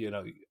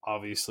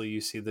obviously you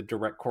see the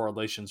direct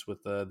correlations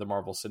with the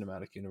Marvel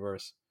Cinematic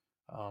Universe,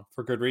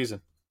 for good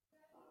reason.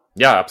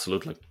 Yeah,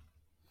 absolutely.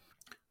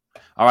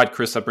 All right,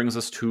 Chris, that brings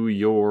us to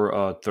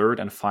your third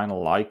and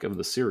final like of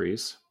the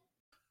series.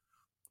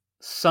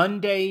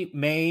 Sunday,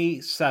 May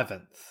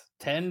 7th,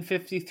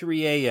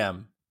 10:53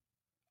 a.m.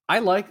 I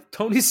like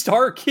Tony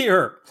Stark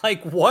here.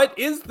 Like, what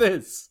is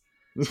this?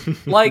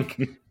 Like,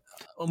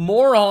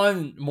 more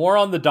on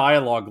the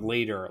dialogue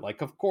later.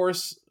 Like, of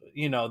course,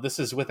 this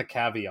is with a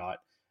caveat,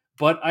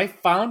 but I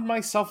found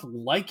myself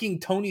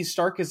liking Tony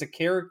Stark as a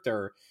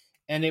character,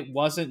 and it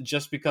wasn't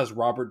just because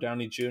Robert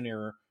Downey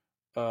Jr.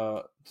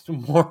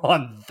 More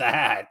on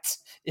that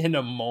in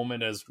a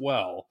moment as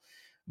well.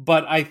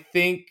 But I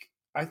think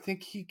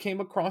he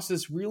came across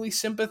as really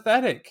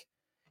sympathetic,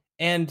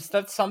 and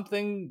that's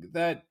something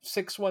that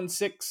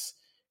 616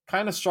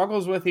 kind of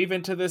struggles with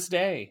even to this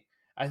day.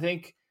 I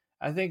think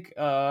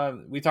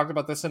we talked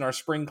about this in our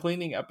spring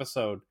cleaning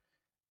episode.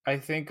 I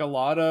think a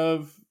lot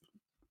of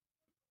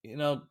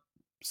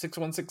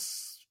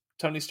 616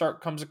 Tony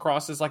Stark comes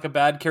across as like a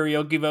bad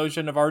karaoke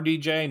version of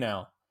RDJ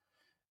now.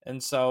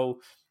 And so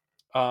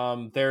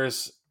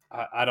there's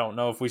I don't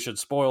know if we should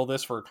spoil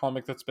this for a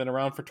comic that's been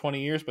around for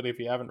 20 years, but if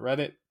you haven't read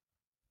it,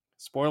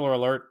 spoiler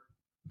alert,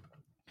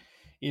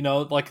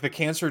 like the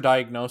cancer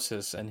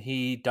diagnosis, and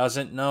he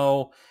doesn't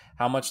know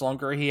how much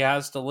longer he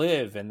has to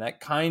live. And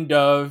that kind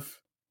of,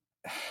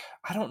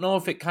 I don't know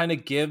if it kind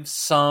of gives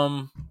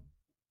some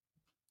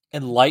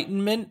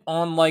enlightenment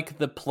on like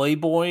the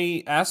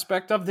playboy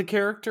aspect of the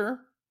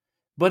character,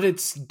 but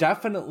it's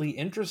definitely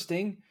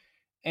interesting.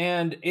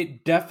 And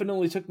it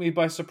definitely took me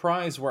by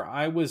surprise, where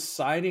I was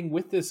siding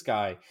with this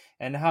guy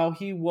and how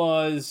he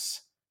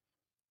was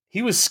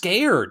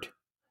scared,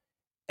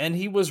 and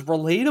he was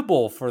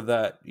relatable for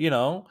that.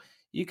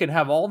 You can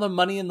have all the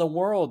money in the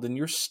world and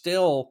you're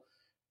still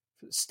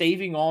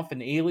staving off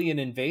an alien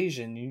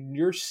invasion.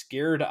 You're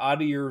scared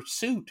out of your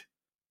suit,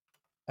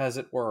 as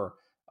it were.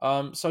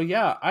 So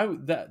yeah,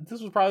 this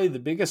was probably the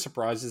biggest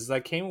surprise, is that I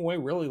came away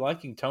really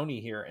liking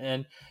Tony here.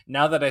 And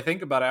now that I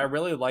think about it, I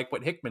really like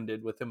what Hickman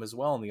did with him as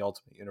well in the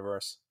Ultimate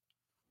Universe.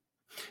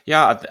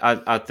 Yeah,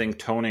 I think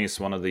Tony is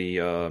one of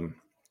the,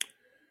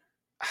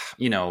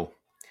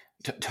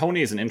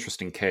 Tony is an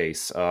interesting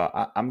case.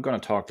 I'm going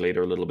to talk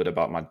later a little bit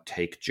about my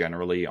take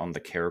generally on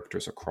the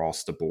characters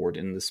across the board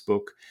in this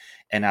book.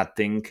 And I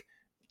think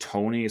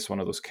Tony is one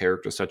of those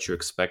characters that you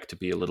expect to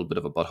be a little bit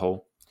of a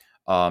butthole.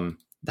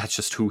 That's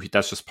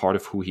just part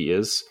of who he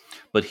is.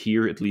 But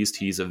here, at least,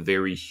 he's a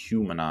very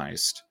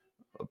humanized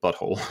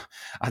butthole.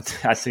 I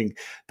think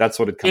that's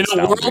what it comes down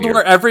to. In a world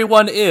where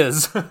everyone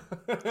is.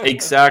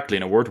 Exactly.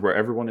 In a world where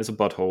everyone is a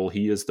butthole,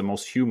 he is the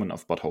most human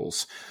of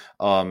buttholes.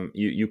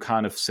 You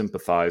kind of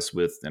sympathize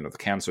with the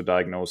cancer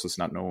diagnosis,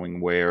 not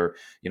knowing where,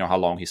 how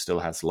long he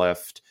still has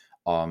left.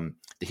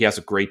 He has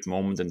a great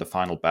moment in the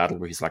final battle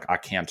where he's like, I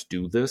can't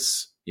do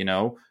this,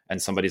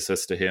 and somebody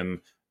says to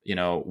him,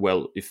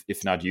 well,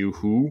 if not you,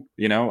 who,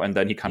 and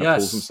then he kind of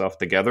pulls himself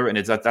together. And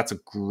that's a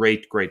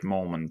great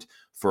moment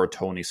for a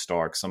Tony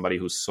Stark, somebody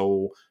who's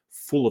so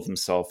full of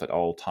himself at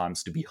all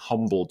times, to be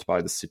humbled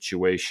by the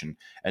situation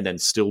and then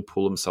still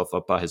pull himself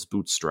up by his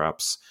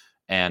bootstraps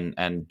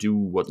and do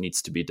what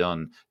needs to be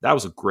done. That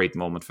was a great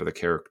moment for the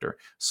character.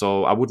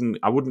 So I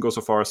wouldn't go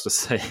so far as to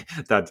say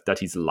that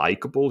he's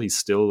likable. He's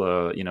still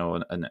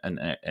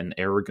an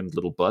arrogant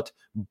little butt,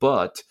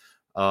 but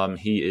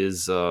he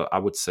is I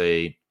would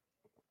say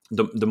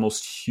the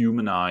most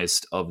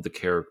humanized of the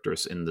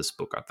characters in this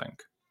book, I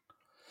think.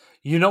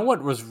 You know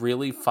what was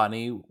really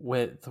funny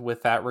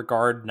with that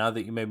regard, now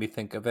that you made me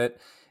think of it,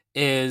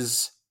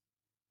 is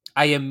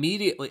I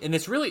immediately, and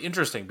it's really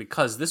interesting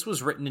because this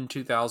was written in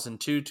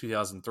 2002,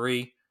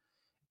 2003,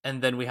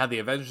 and then we had the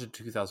Avengers in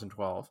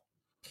 2012.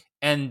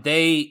 And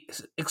they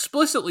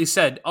explicitly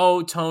said,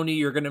 oh, Tony,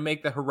 you're going to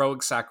make the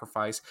heroic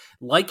sacrifice,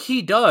 like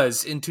he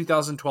does in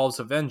 2012's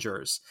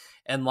Avengers,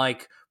 and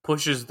like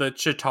pushes the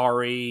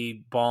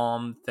Chitauri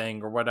bomb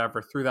thing or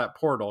whatever through that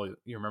portal.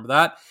 You remember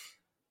that?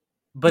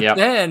 But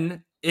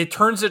then it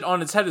turns it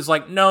on its head. It's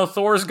like, no,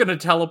 Thor's going to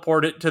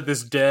teleport it to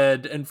this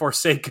dead and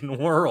forsaken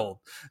world.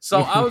 So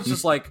I was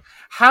just like,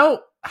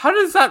 how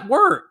does that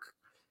work?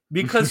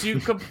 Because you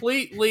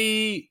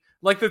completely,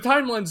 like, the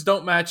timelines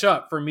don't match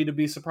up for me to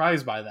be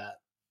surprised by that.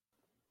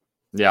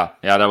 Yeah,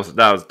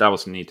 that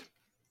was neat.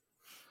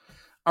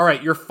 All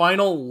right, your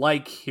final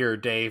like here,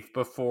 Dave,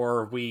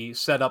 before we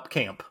set up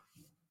camp.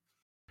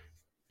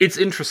 It's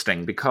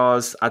interesting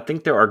because I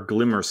think there are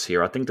glimmers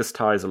here. I think this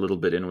ties a little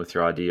bit in with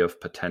your idea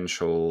of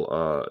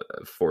potential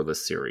for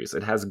this series.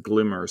 It has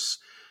glimmers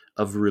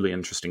of really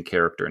interesting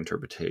character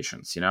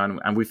interpretations,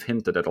 and we've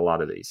hinted at a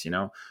lot of these.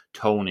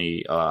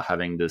 Tony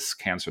having this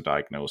cancer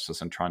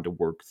diagnosis and trying to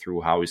work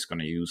through how he's going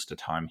to use the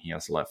time he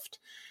has left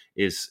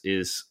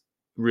is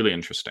really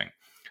interesting.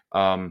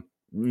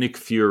 Nick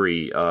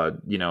Fury,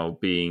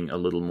 being a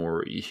little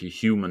more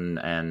human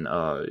and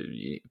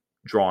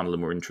drawn a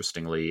little more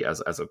interestingly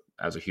as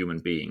a human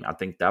being. I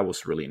think that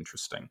was really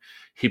interesting.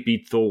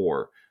 Hippie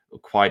Thor,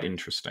 quite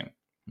interesting,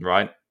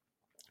 right?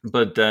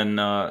 But then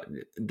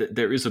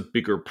there is a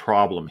bigger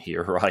problem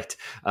here, right?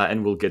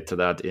 And we'll get to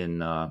that in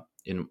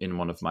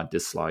one of my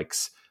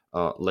dislikes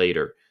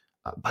later.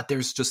 But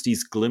there's just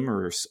these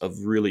glimmers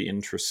of really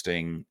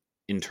interesting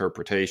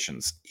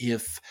interpretations.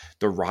 If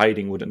the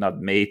writing would have not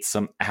made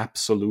some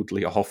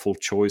absolutely awful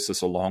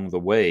choices along the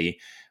way,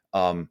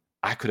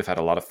 I could have had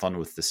a lot of fun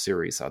with this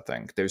series, I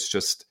think. There's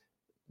just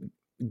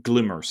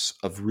glimmers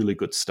of really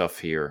good stuff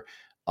here.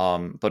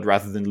 But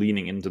rather than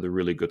leaning into the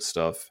really good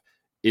stuff,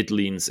 it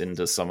leans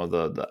into some of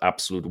the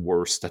absolute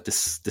worst that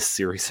this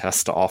series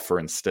has to offer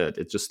instead.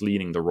 It's just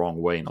leaning the wrong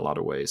way in a lot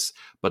of ways.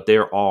 But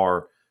there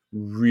are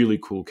really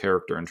cool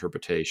character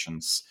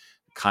interpretations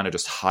kind of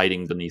just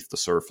hiding beneath the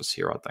surface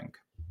here, I think.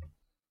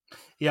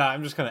 Yeah,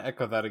 I'm just going to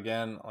echo that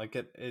again. Like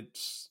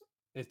it's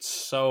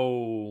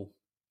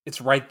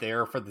right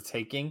there for the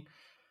taking.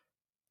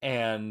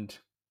 And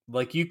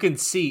like you can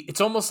see, it's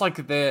almost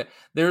like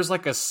there's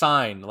like a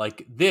sign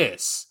like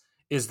this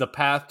is the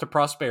path to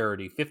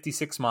prosperity,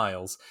 56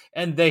 miles,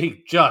 and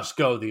they just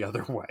go the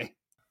other way.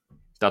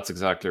 That's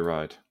exactly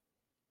right.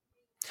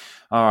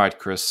 All right,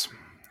 Chris,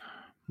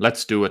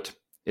 let's do it.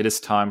 It is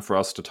time for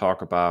us to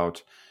talk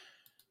about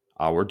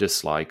our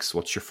dislikes.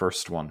 What's your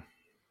first one?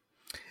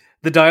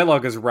 The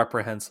dialogue is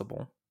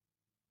reprehensible.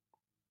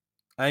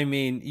 I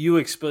mean, you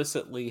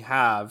explicitly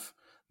have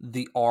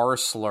the R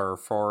slur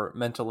for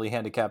mentally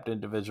handicapped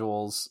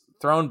individuals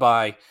thrown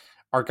by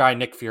our guy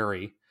Nick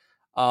Fury.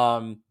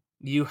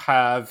 You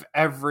have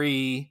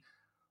every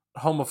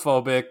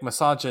homophobic,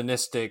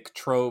 misogynistic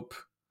trope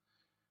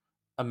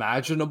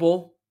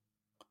imaginable.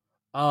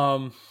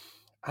 I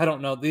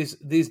don't know.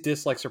 These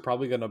dislikes are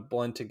probably going to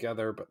blend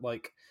together, but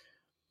like,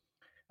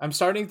 I'm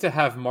starting to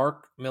have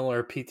Mark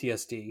Millar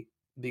PTSD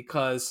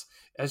because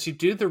as you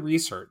do the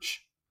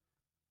research,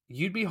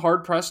 you'd be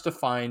hard pressed to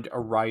find a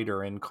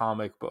writer in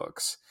comic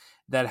books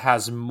that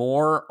has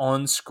more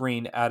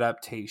on-screen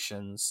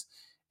adaptations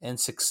and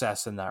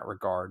success in that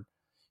regard.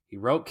 He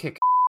wrote Kick.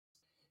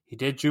 He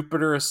did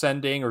Jupiter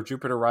Ascending or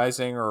Jupiter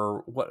Rising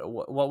or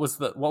what was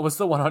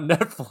the one on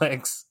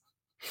Netflix?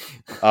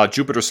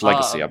 Jupiter's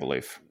Legacy, I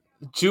believe.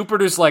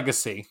 Jupiter's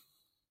Legacy.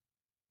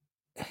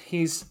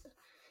 He's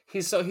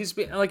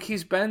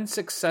been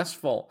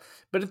successful,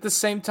 but at the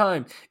same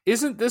time,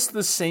 isn't this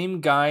the same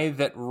guy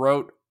that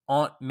wrote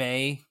Aunt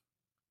May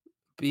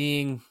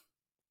being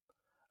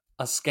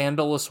a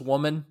scandalous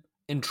woman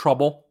in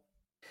trouble?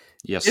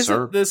 Yes, Isn't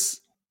sir.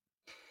 This,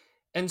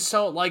 and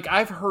so like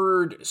I've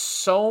heard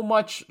so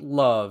much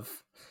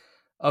love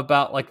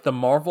about like the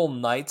Marvel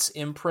Knights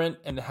imprint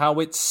and how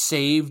it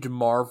saved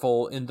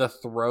Marvel in the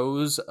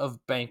throes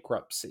of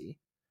bankruptcy.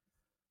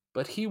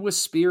 But he was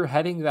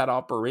spearheading that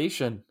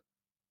operation.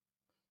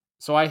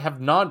 So I have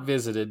not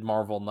visited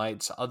Marvel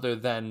Knights other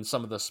than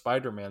some of the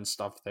Spider-Man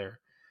stuff there.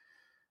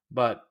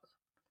 But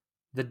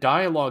the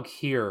dialogue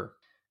here,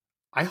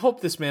 I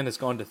hope this man has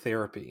gone to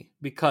therapy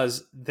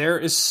because there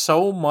is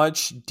so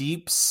much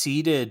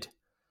deep-seated,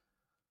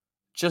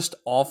 just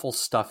awful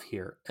stuff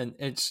here. And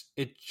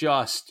it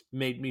just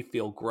made me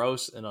feel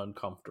gross and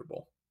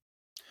uncomfortable.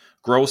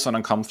 Gross and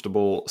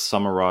uncomfortable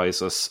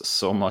summarizes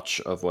so much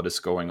of what is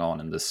going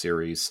on in this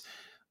series.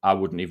 I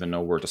wouldn't even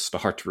know where to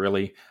start,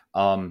 really.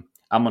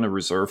 I'm going to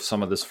reserve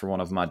some of this for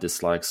one of my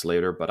dislikes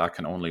later, but I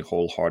can only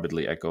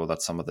wholeheartedly echo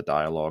that some of the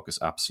dialogue is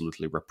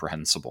absolutely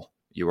reprehensible.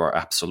 You are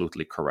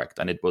absolutely correct.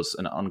 And it was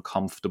an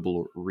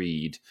uncomfortable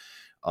read,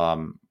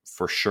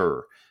 for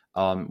sure.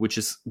 Which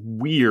is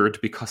weird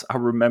because I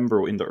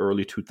remember in the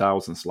early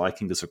 2000s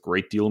liking this a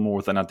great deal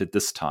more than I did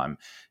this time.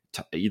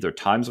 Either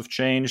times have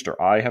changed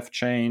or I have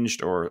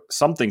changed or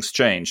something's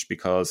changed,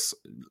 because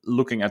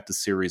looking at the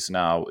series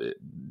now,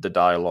 the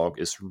dialogue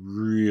is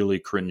really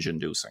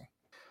cringe-inducing.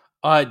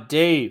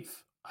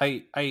 Dave,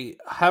 I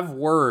have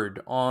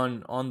word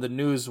on the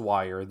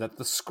newswire that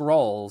the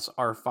Skrulls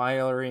are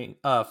filing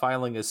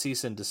a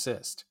cease and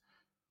desist.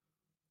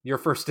 Your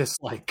first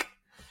dislike.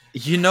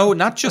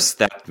 Not just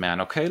that,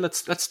 man. Okay,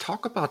 let's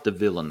talk about the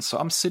villains. So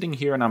I'm sitting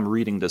here and I'm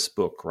reading this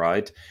book,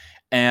 right?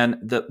 And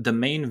the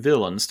main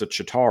villains, the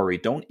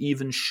Chitauri, don't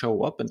even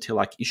show up until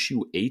like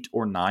issue 8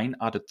 or 9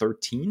 out of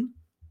 13.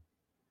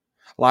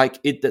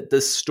 Like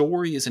the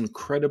story is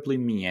incredibly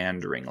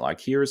meandering. Like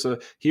here's an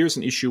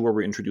issue where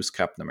we introduce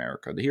Captain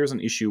America. Here's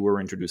an issue where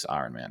we introduce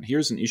Iron Man.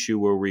 Here's an issue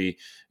where we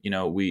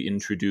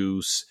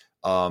introduce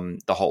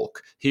the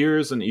Hulk.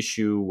 Here's an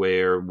issue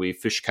where we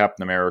fish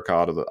Captain America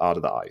out of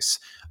the ice,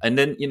 and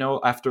then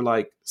after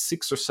like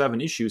 6 or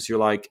 7 issues, you're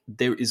like,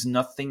 there is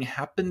nothing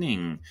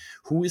happening.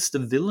 Who is the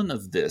villain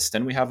of this?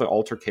 Then we have an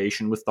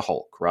altercation with the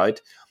Hulk,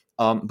 right?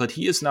 But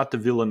he is not the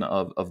villain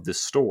of this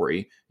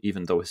story,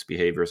 even though his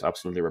behavior is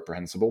absolutely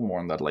reprehensible. More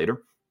on that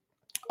later.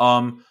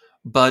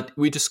 But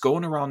we just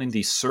going around in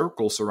these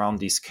circles around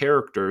these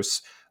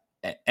characters,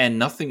 and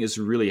nothing is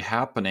really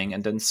happening.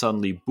 And then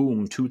suddenly,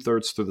 boom,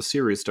 2/3 through the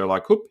series, they're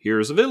like, "Oop,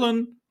 here's a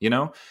villain,"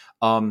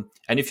 And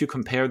if you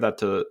compare that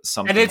to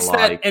something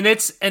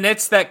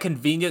it's that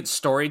convenient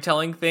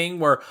storytelling thing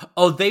where,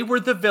 they were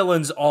the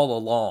villains all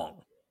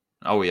along.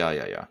 Oh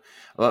yeah.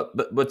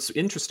 But what's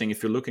interesting,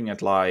 if you're looking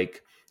at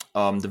like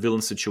the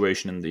villain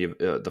situation in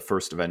the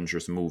first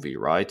Avengers movie,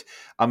 right?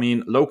 I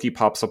mean, Loki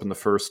pops up in the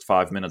first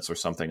 5 minutes or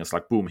something. It's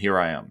like, boom, here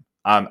I am.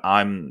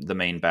 I'm the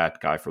main bad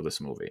guy for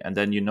this movie, and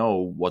then you know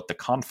what the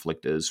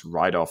conflict is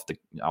right off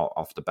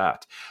the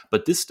bat.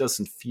 But this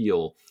doesn't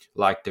feel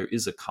like there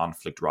is a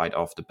conflict right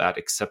off the bat,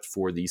 except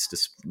for these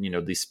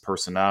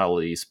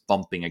personalities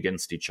bumping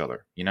against each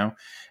other,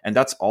 and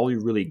that's all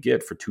you really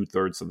get for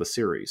 2/3 of the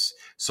series.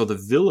 So the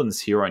villains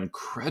here are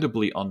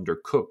incredibly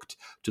undercooked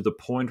to the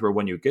point where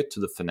when you get to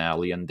the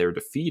finale and they're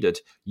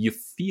defeated, you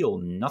feel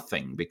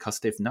nothing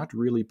because they've not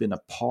really been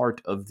a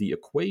part of the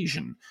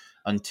equation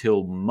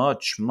until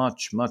much,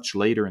 much, much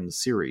later in the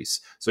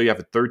series. So you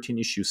have a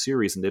 13-issue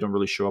series and they don't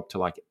really show up to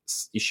like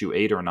issue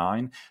 8 or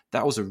 9.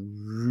 That was a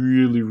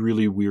really,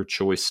 really weird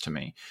choice to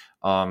me.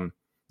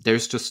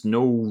 There's just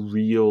no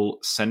real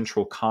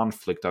central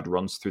conflict that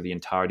runs through the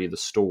entirety of the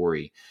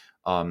story.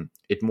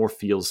 It more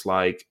feels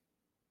like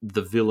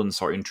the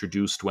villains are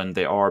introduced when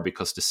they are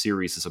because the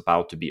series is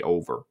about to be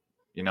over.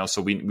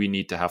 So we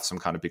need to have some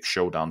kind of big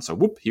showdown. So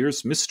whoop,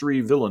 here's mystery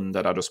villain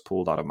that I just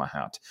pulled out of my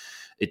hat.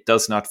 It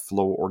does not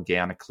flow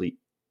organically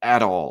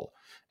at all.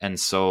 And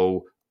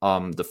so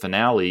the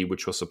finale,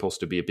 which was supposed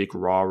to be a big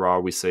rah-rah,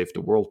 we saved the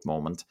world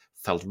moment,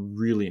 felt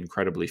really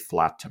incredibly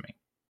flat to me.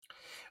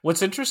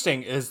 What's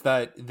interesting is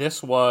that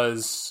this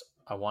was,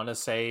 I want to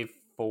say,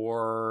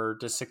 4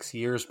 to 6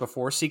 years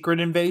before Secret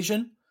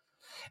Invasion.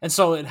 And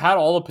so it had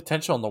all the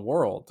potential in the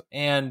world.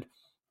 And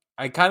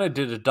I kind of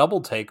did a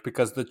double take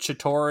because the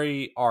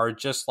Chitauri are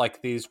just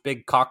like these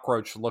big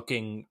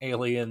cockroach-looking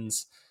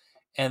aliens,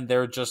 and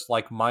they're just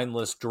like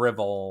mindless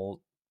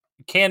drivel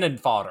cannon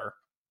fodder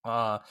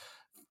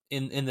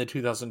in the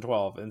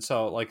 2012. And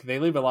so like they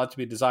leave a lot to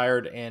be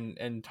desired,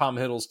 and Tom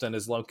Hiddleston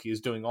as Loki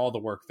is doing all the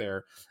work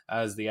there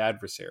as the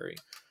adversary.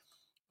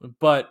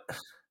 But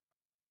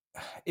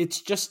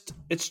it's just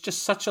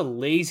such a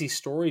lazy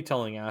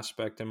storytelling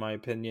aspect, in my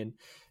opinion,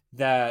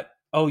 that,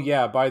 oh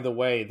yeah, by the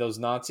way, those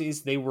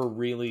Nazis, they were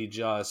really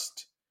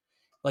just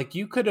like,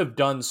 you could have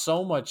done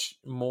so much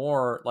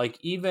more, like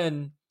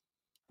even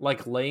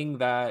like laying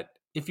that,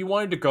 if you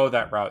wanted to go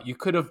that route, you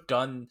could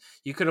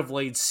have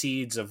laid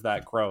seeds of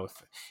that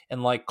growth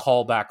and like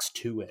callbacks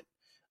to it.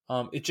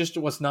 It just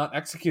was not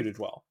executed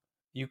well.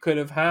 You could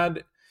have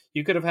had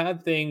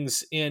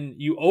things in,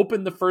 you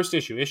opened the first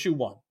issue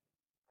 1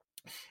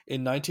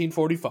 in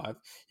 1945.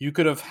 You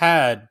could have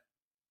had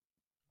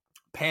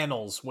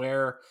panels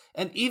where,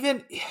 and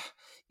even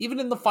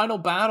in the final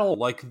battle,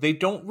 like they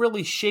don't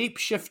really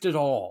shapeshift at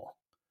all.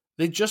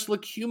 They just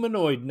look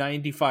humanoid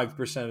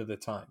 95% of the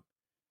time.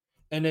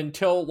 And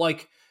until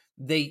like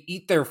they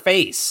eat their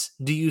face,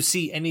 do you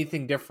see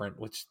anything different?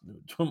 Which,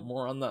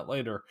 more on that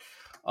later.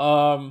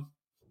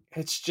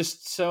 It's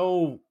just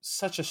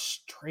such a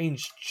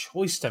strange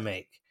choice to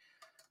make.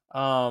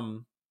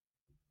 And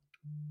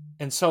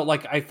so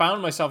like I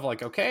found myself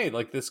like, okay,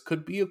 like this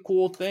could be a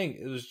cool thing.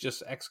 It was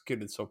just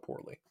executed so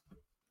poorly.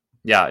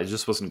 Yeah, it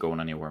just wasn't going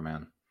anywhere,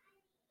 man.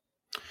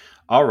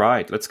 All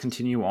right, let's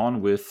continue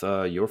on with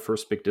your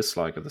first big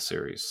dislike of the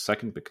series,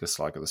 second big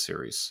dislike of the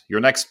series, your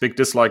next big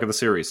dislike of the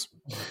series.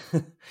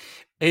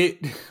 I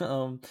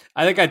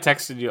think I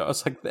texted you. I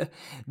was like,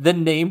 the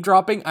name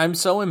dropping, I'm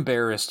so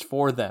embarrassed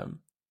for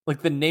them.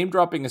 Like the name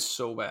dropping is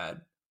so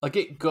bad. Like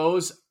it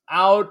goes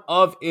out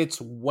of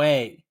its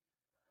way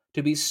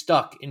to be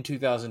stuck in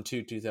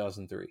 2002,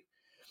 2003.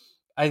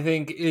 I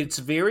think it's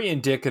very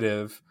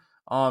indicative.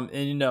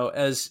 And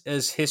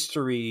as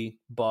history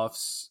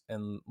buffs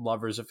and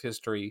lovers of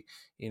history,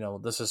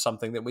 this is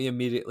something that we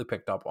immediately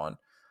picked up on.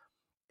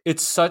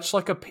 It's such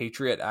like a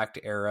Patriot Act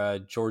era,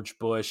 George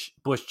Bush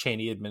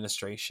Cheney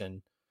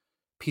administration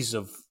piece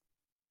of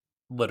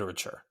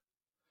literature.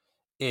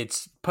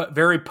 It's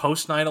very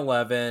post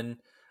 9/11,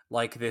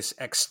 like this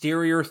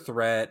exterior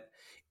threat,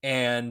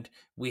 and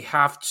we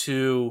have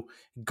to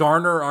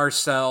garner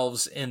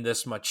ourselves in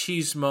this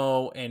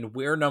machismo, and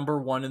we're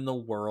number one in the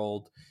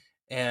world,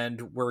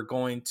 and we're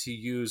going to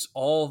use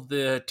all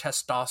the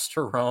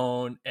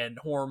testosterone and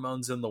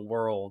hormones in the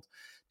world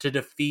to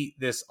defeat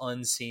this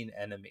unseen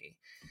enemy.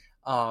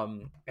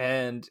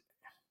 And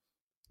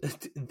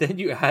then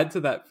you add to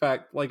that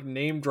fact, like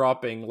name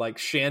dropping, like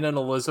Shannon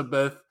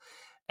Elizabeth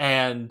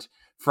and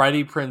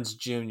Freddie Prinze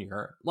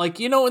Jr. Like,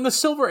 you know, in the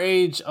Silver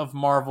Age of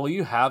Marvel,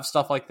 you have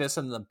stuff like this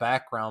in the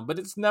background, but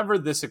it's never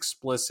this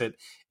explicit,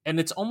 and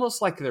it's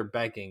almost like they're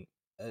begging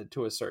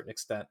to a certain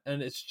extent,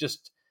 and it's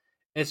just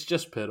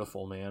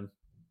pitiful, man.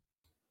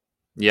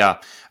 Yeah.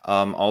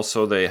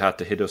 Also, they had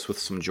to hit us with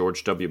some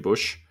George W.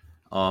 Bush.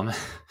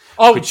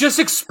 Just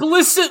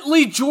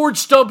explicitly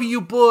George W.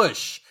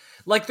 Bush.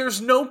 Like, there's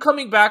no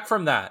coming back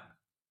from that.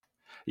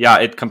 Yeah,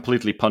 it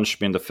completely punched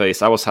me in the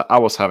face. I was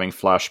having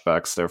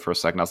flashbacks there for a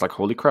second. I was like,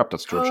 "Holy crap,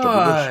 that's George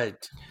W.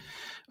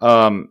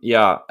 Bush."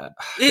 Yeah,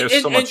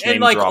 there's so much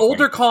name like dropping.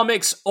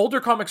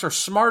 older comics are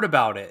smart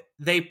about it.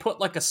 They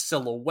put like a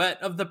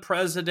silhouette of the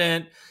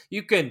president.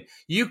 You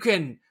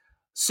can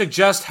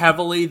suggest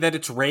heavily that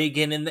it's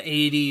Reagan in the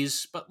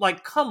 80s, but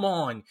like, come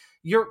on,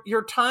 you're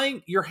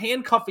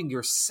handcuffing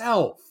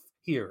yourself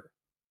here.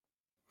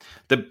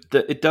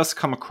 It does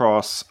come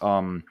across.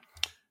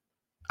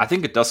 I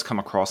think it does come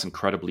across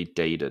incredibly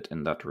dated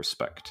in that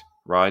respect,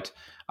 right?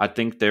 I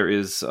think there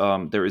is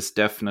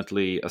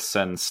definitely a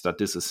sense that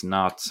this is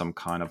not some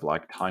kind of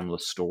like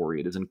timeless story.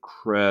 It is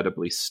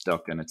incredibly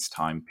stuck in its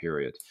time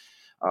period.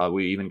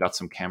 We even got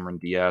some Cameron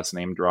Diaz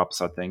name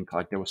drops, I think.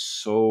 Like, there was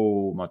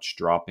so much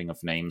dropping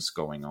of names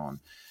going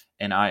on.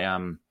 And I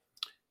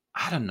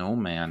don't know,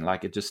 man.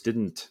 Like, it just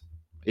didn't...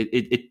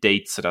 It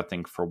dates it, I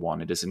think, for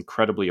one. It is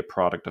incredibly a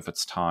product of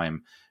its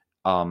time.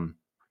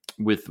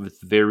 With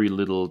very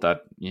little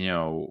that, you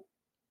know,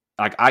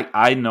 like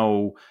I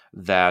know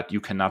that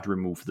you cannot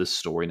remove this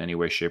story in any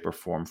way, shape, or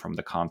form from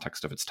the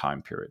context of its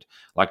time period.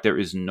 Like, there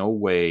is no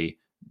way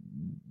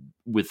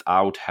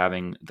without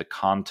having the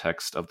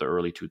context of the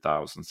early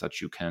 2000s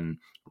that you can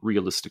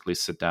realistically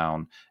sit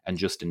down and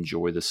just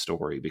enjoy this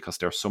story, because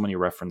there are so many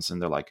references in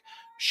there, like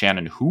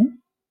Shannon who?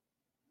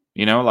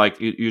 You know, like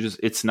you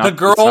just, it's not the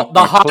girl, not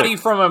the hottie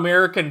from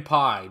American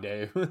Pie,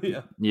 Dave.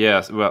 Yeah.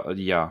 Yes. Well,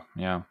 yeah.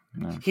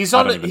 He's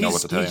on.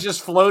 He's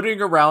just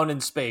floating around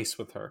in space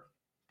with her.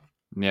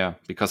 Yeah,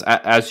 because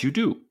as you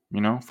do,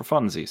 you know, for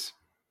funsies.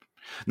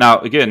 Now,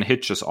 again,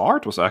 Hitch's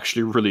art was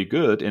actually really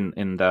good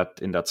in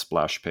that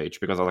splash page,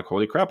 because I was like,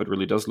 holy crap, it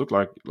really does look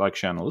like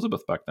Shannon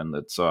Elizabeth back then.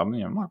 That's I'm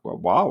like, well,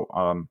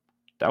 wow,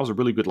 that was a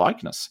really good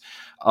likeness.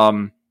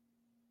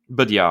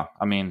 But yeah,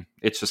 I mean,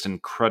 it's just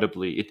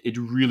incredibly, it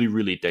really,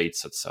 really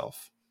dates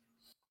itself.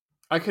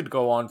 I could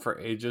go on for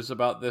ages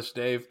about this,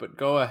 Dave, but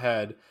go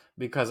ahead,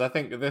 because I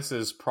think this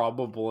is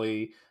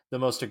probably the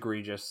most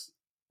egregious.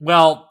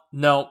 Well,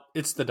 no,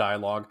 it's the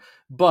dialogue,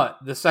 but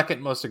the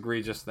second most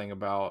egregious thing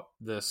about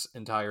this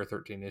entire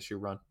 13-issue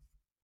run.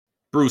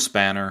 Bruce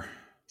Banner,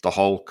 the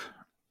Hulk,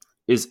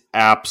 is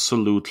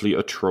absolutely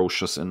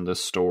atrocious in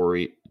this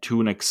story,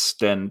 to an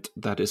extent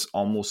that is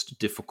almost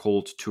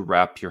difficult to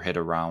wrap your head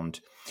around.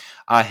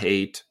 I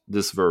hate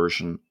this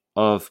version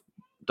of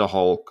the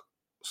Hulk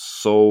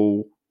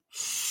so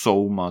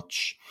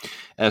much.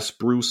 As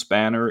Bruce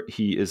Banner,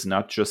 he is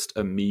not just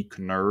a meek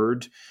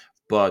nerd,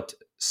 but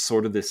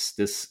sort of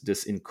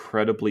this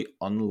incredibly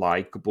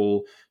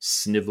unlikable,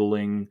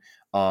 sniveling,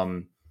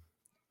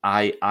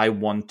 I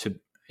want to,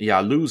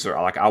 loser.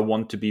 Like, I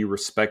want to be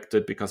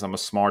respected because I'm a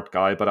smart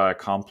guy, but I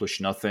accomplish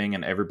nothing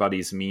and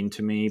everybody's mean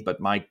to me. But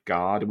my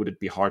God, would it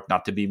be hard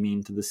not to be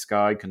mean to this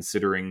guy,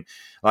 considering,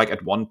 like,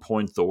 at one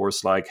point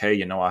Thor's like, hey,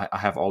 you know, I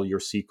have all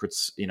your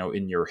secrets, you know,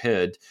 in your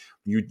head.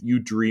 You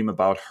dream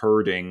about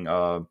hurting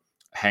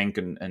Hank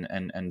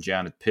and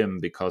Janet Pym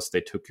because they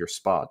took your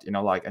spot, you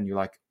know, like, and you're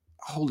like,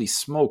 holy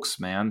smokes,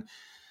 man.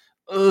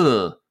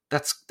 Ugh,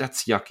 that's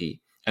yucky.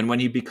 And when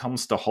he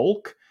becomes the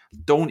Hulk,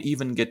 don't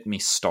even get me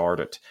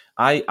started.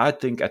 I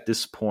think at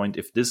this point,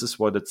 if this is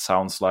what it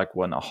sounds like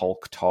when a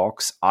Hulk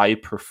talks, I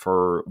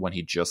prefer when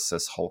he just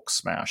says Hulk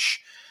smash.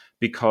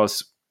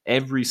 Because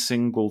every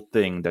single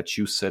thing that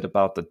you said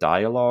about the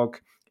dialogue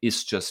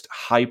is just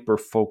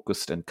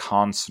hyper-focused and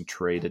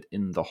concentrated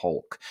in the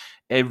Hulk.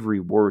 Every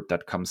word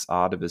that comes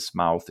out of his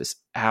mouth is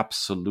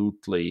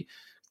absolutely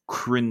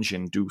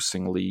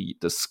cringe-inducingly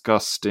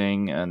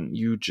disgusting, and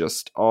you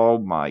just, oh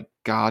my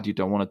God, you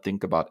don't want to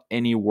think about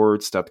any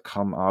words that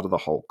come out of the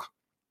Hulk.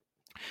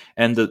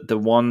 And the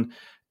one,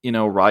 you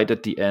know, right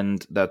at the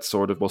end, that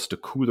sort of was the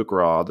coup de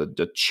grace,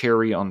 the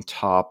cherry on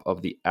top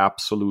of the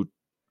absolute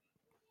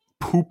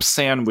poop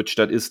sandwich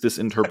that is this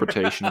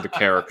interpretation of the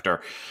character,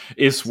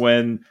 is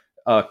when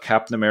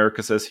Captain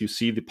America says, you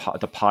see the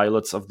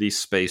pilots of these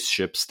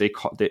spaceships,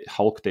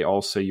 Hulk, they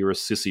all say you're a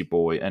sissy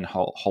boy, and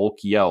Hulk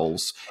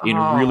yells in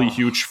really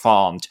huge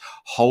font,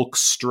 Hulk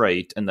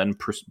straight, and then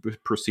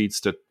proceeds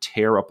to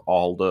tear up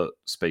all the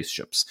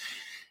spaceships.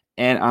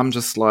 And I'm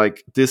just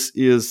like, this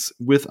is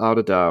without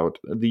a doubt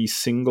the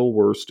single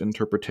worst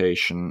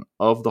interpretation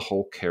of the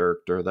Hulk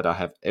character that I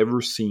have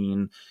ever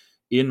seen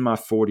in my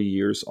 40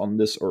 years on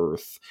this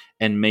earth,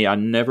 and may I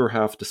never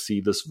have to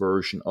see this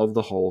version of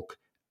the Hulk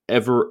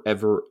ever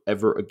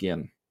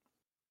again.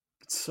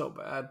 It's so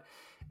bad.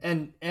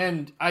 And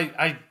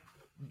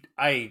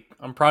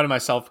I'm proud of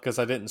myself because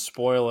I didn't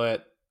spoil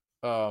it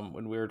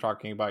when we were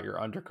talking about your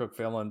undercooked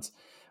villains.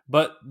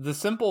 But the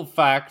simple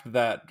fact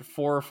that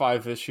 4 or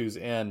 5 issues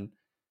in,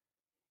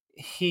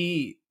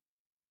 he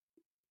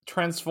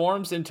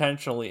transforms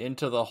intentionally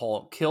into the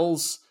Hulk,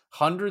 kills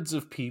hundreds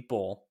of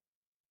people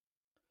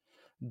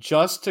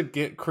just to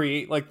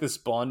create like this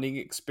bonding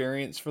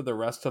experience for the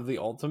rest of the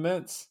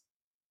Ultimates.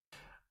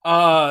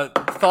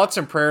 Thoughts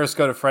and prayers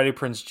go to Freddie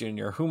Prinze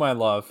Jr., whom I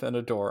love and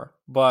adore,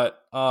 but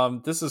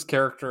this is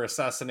character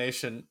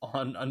assassination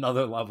on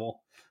another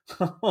level.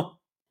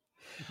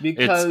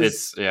 Because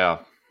it's yeah.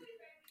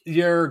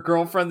 Your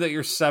girlfriend that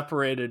you're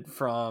separated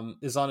from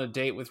is on a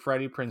date with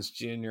Freddie Prinze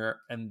Jr.,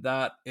 and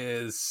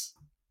that's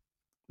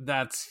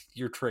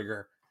your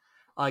trigger.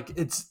 Like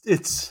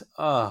it's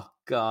oh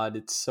god,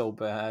 it's so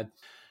bad.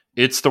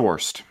 It's the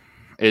worst.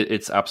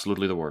 It's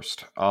absolutely the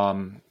worst.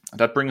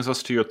 That brings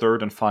us to your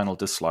third and final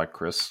dislike,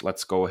 Chris.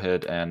 Let's go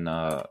ahead and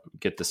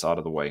get this out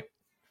of the way.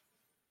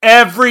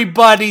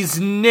 Everybody's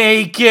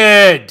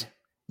naked.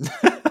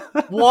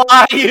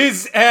 Why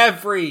is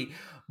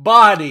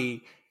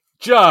everybody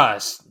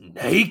just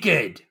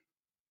naked?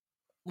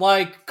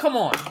 Like, come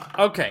on.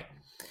 Okay.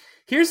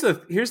 Here's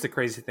the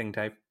crazy thing,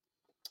 Dave.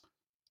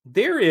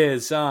 There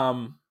is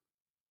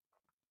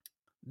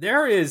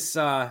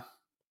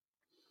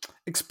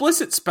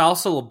explicit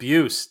spousal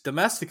abuse,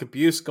 domestic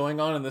abuse going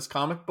on in this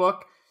comic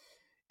book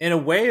in a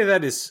way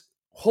that is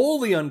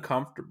wholly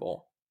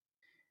uncomfortable.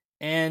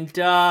 And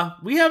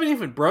we haven't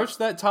even broached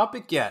that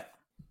topic yet.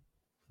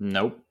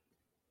 Nope.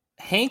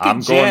 Hank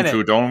and Janet.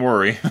 Going to, don't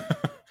worry.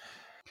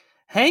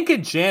 Hank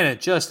and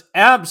Janet just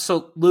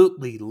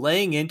absolutely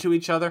laying into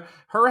each other,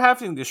 her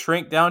having to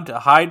shrink down to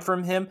hide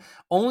from him,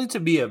 only to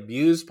be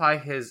abused by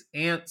his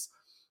aunts.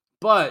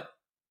 But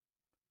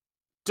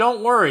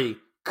don't worry,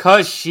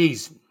 because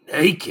she's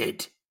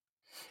naked.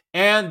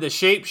 And the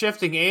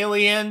shape-shifting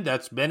alien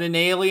that's been an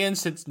alien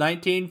since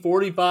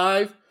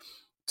 1945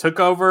 took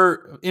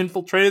over,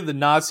 infiltrated the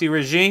Nazi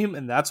regime,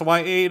 and that's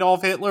why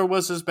Adolf Hitler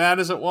was as bad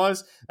as it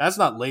was. That's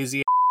not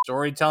lazy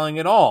storytelling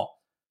at all.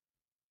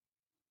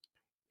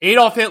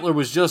 Adolf Hitler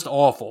was just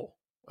awful,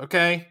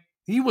 okay?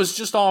 He was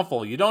just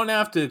awful. You don't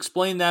have to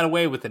explain that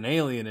away with an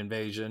alien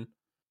invasion.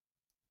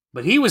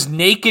 But he was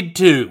naked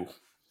too.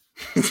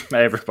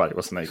 Everybody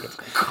was naked.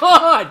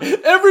 God,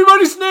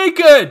 everybody's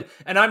naked!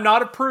 And I'm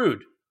not a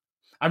prude.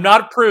 I'm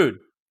not a prude.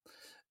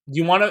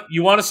 You want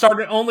to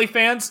start an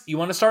OnlyFans? You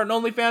want to start an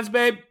OnlyFans,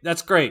 babe?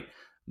 That's great.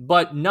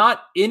 But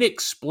not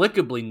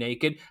inexplicably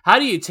naked. How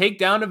do you take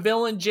down a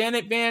villain,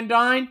 Janet Van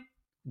Dyne?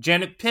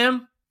 Janet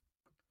Pym?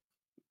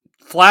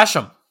 Flash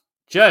them.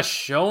 Just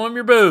show them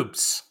your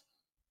boobs.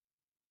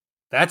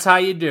 That's how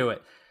you do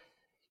it.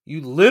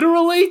 You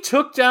literally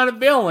took down a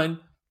villain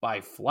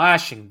by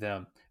flashing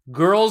them.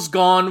 Girls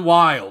Gone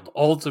Wild,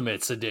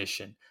 Ultimates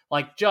Edition.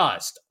 Like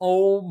just,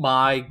 oh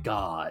my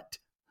God.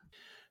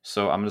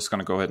 So I'm just going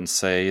to go ahead and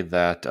say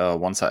that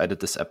once I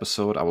edit this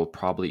episode, I will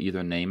probably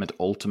either name it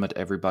Ultimate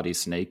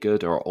Everybody's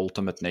Naked or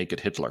Ultimate Naked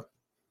Hitler.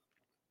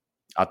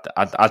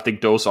 I think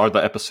those are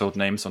the episode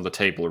names on the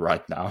table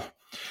right now.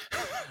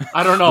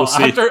 I don't know.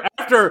 We'll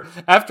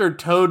after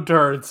Toad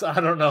Turds, I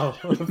don't know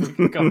if we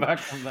can come back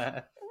from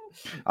that.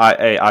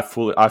 I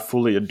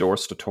fully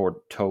endorse the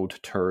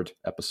Toad Turd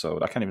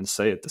episode. I can't even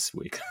say it this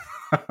week.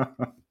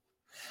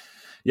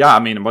 Yeah, I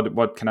mean,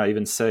 what can I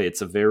even say?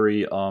 It's a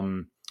very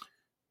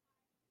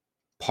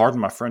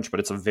pardon my French, but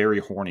it's a very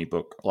horny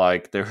book.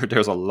 Like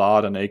there's a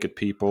lot of naked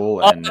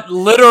people, and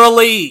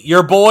literally,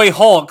 your boy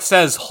Hulk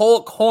says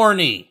Hulk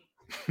horny.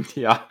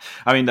 Yeah,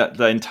 I mean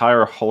the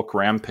entire Hulk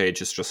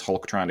rampage is just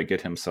Hulk trying to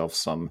get himself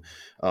some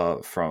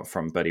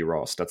from Betty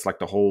Ross. That's like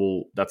the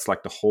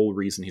whole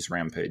reason he's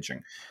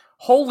rampaging.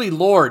 Holy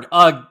Lord!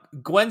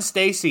 Gwen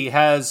Stacy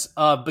has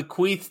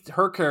bequeathed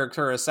her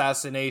character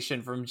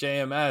assassination from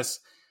JMS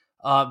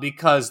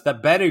because the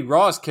Betty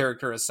Ross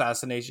character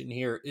assassination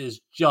here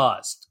is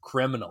just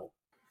criminal.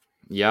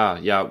 Yeah,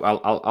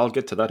 I'll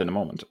get to that in a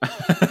moment.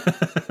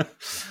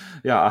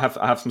 Yeah, I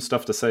have some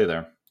stuff to say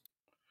there.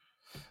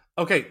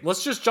 Okay,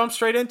 let's just jump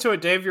straight into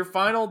it, Dave. Your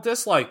final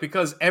dislike,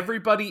 because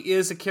everybody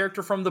is a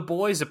character from The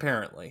Boys,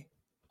 apparently.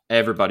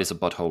 Everybody's a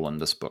butthole in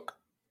this book.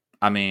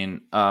 I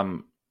mean,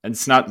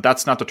 that's not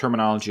the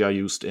terminology I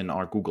used in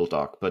our Google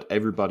Doc, but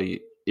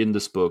everybody in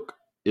this book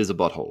is a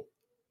butthole.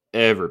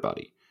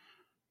 Everybody.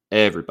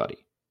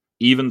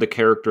 Even the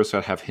characters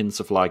that have hints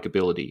of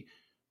likability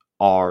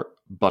are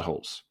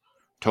buttholes.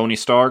 Tony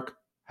Stark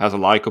has a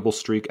likable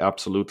streak,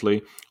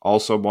 absolutely.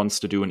 Also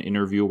wants to do an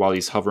interview while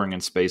he's hovering in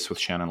space with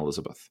Shannon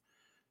Elizabeth.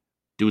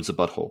 Dude's a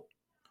butthole.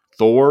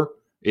 Thor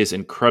is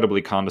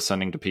incredibly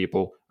condescending to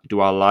people.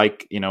 Do I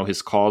like,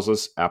 his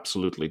causes?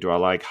 Absolutely. Do I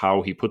like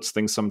how he puts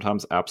things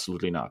sometimes?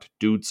 Absolutely not.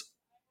 Dude's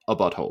a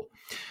butthole.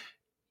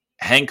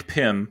 Hank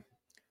Pym,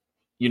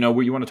 you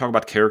want to talk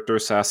about character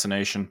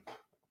assassination?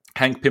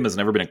 Hank Pym has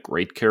never been a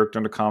great character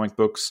in the comic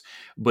books,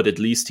 but at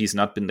least he's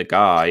not been the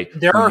guy.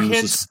 There are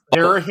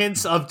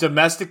hints of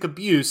domestic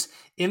abuse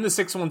in the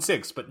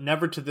 616, but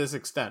never to this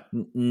extent.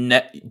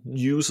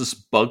 Uses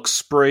bug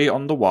spray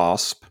on the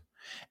Wasp,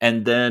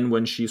 and then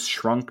when she's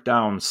shrunk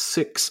down,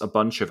 a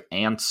bunch of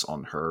ants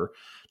on her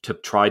to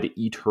try to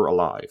eat her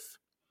alive.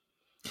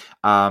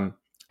 And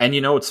And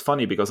it's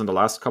funny because in the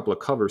last couple of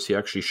covers, he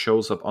actually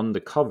shows up on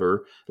the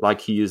cover like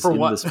he is For in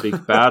what? this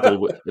big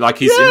battle, like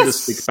he's in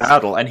this big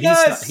battle, and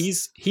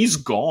he's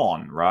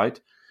gone, right?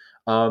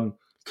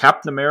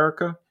 Captain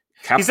America.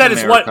 He's at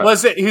his what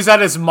was it? He's at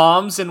his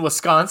mom's in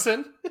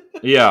Wisconsin.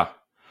 Yeah,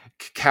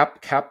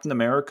 Captain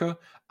America.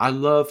 I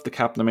love the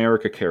Captain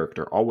America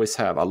character. Always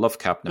have. I love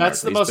Captain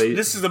That's America.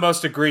 This is the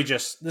most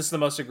egregious. This is the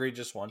most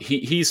egregious one.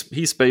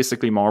 He's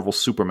basically Marvel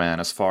Superman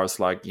as far as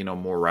like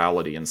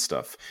morality and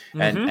stuff.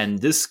 And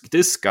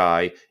this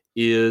guy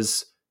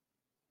is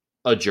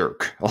a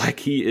jerk. Like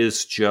he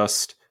is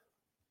just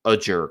a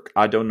jerk.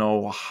 I don't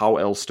know how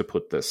else to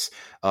put this.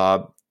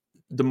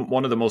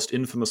 One of the most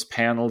infamous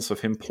panels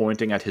of him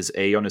pointing at his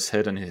A on his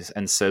head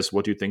and says,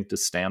 "What do you think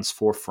this stands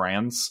for,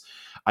 France?"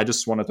 I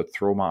just wanted to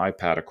throw my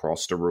iPad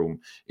across the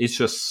room. It's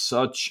just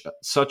such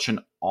an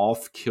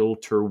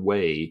off-kilter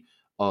way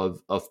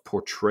of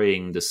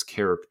portraying this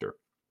character.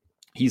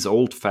 He's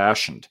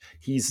old-fashioned.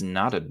 He's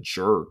not a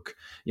jerk.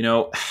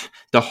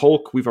 The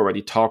Hulk we've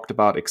already talked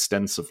about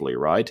extensively,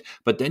 right?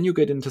 But then you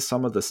get into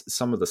some of the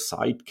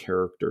side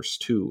characters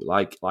too,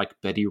 like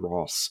Betty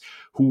Ross,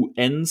 who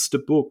ends the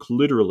book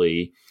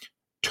literally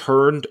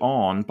turned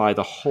on by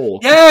the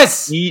Hulk.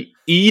 Yes,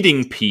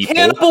 eating people,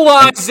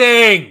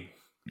 cannibalizing.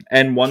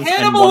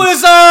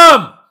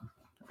 Cannibalism!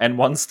 And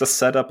wants to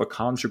set up a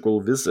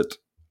conjugal visit.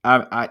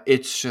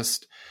 It's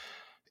just,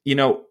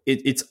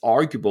 it's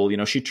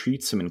arguable. She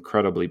treats him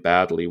incredibly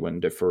badly when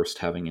they're first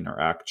having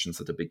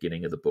interactions at the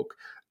beginning of the book.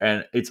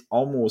 And it's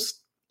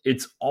almost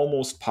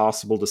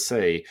possible to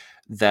say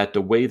that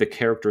the way the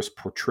character is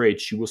portrayed,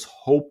 she was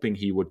hoping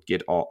he would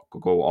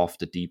go off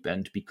the deep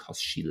end because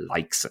she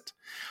likes it.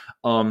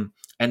 And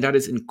that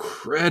is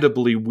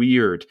incredibly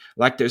weird.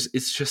 Like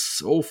it's just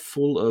so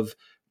full of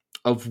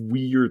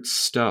weird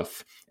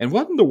stuff. And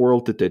what in the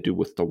world did they do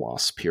with the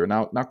Wasp here?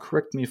 Now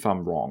correct me if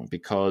I'm wrong,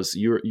 because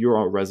you're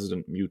a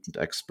resident mutant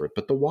expert,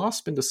 but the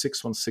Wasp in the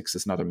 616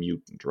 is not a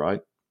mutant, right?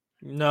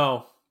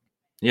 No.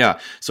 Yeah.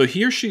 So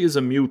here she is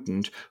a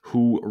mutant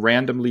who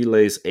randomly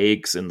lays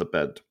eggs in the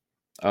bed.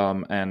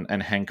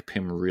 And Hank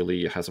Pym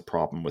really has a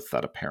problem with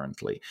that,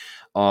 apparently.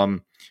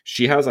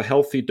 She has a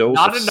healthy dose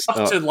not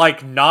enough to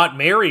not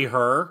marry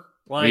her.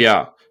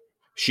 Yeah.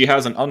 She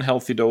has an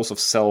unhealthy dose of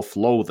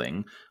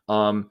self-loathing.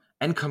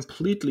 And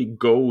completely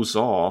goes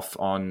off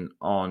on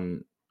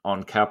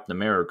Captain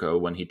America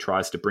when he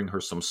tries to bring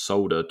her some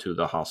soda to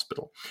the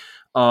hospital.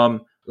 A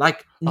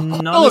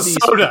bottle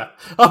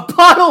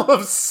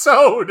of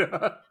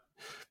soda.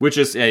 Which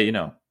is,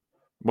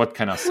 what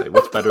can I say?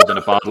 What's better than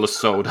a bottle of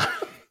soda?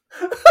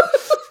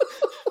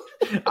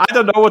 I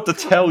don't know what to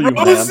tell you,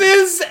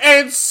 Roses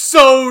and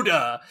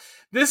soda.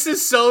 This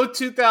is so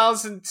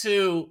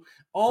 2002.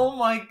 Oh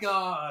my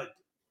god.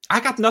 I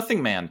got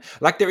nothing, man.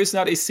 Like, there is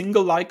not a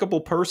single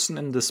likable person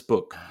in this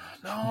book.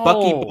 No.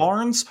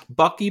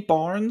 Bucky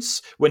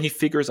Barnes, when he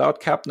figures out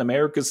Captain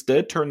America's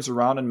dead, turns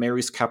around and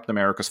marries Captain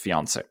America's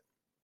fiance.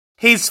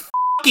 He's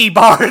Bucky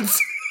Barnes.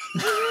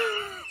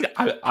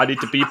 I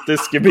need to beep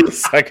this. Give me a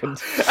second.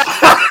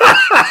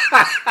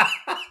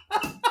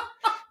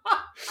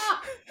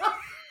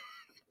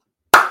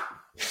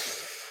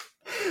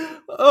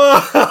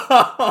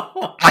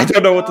 I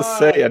don't know what to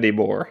say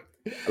anymore.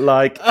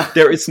 Like,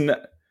 there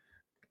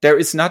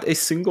is not a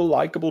single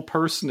likable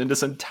person in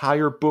this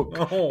entire book.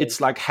 No. It's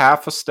like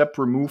half a step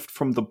removed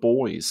from The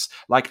Boys.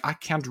 Like, I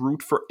can't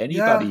root for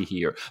anybody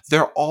here.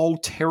 They're all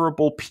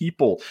terrible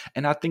people.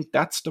 And I think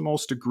that's the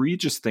most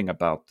egregious thing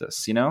about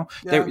this,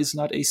 There is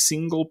not a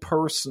single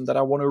person that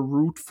I want to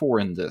root for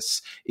in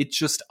this. It's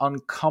just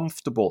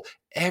uncomfortable.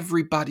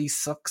 Everybody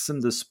sucks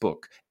in this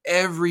book.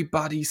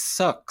 Everybody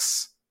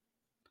sucks.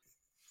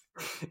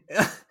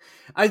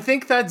 I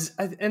think that's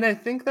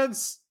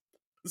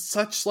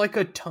such like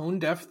a tone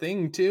deaf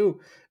thing too,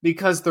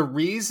 because the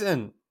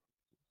reason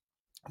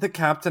the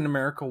Captain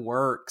America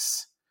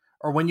works,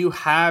 or when you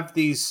have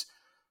these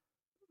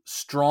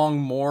strong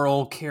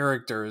moral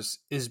characters,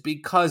 is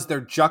because they're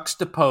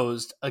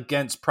juxtaposed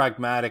against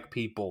pragmatic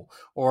people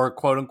or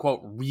quote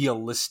unquote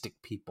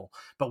realistic people.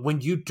 But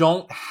when you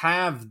don't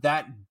have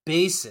that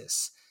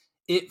basis,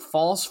 it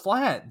falls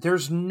flat.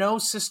 There's no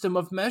system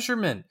of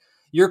measurement.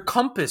 Your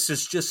compass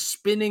is just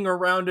spinning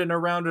around and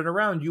around and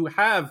around. You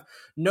have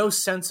no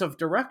sense of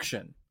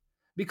direction.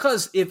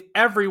 Because if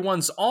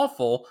everyone's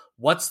awful,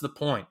 what's the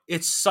point?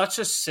 It's such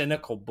a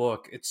cynical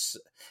book.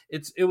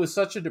 It was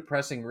such a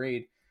depressing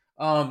read.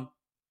 I'm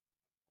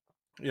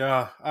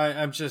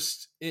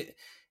just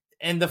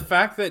and the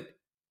fact that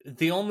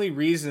the only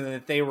reason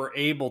that they were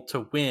able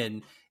to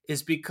win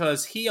is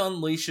because he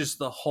unleashes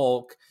the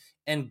Hulk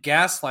and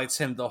gaslights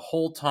him the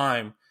whole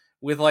time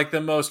with like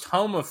the most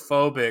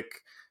homophobic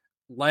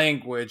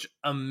language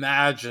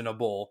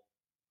imaginable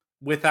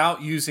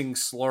without using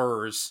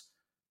slurs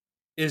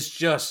is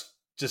just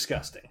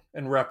disgusting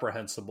and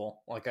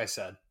reprehensible, like I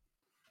said.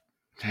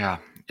 Yeah,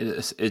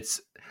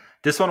 it's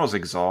this one was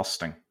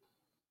exhausting.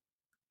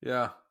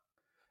 Yeah.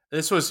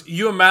 This was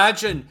you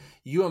imagine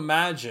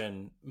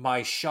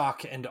my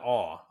shock and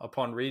awe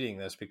upon reading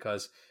this,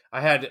 because I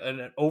had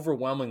an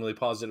overwhelmingly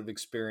positive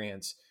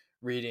experience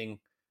reading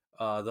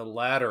the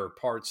latter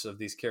parts of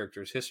these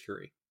characters'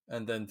 history,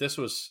 and then this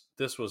was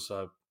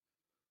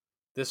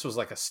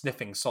like a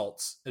sniffing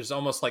salts. It's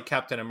almost like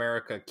Captain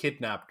America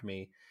kidnapped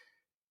me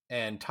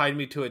and tied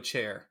me to a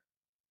chair,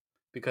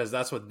 because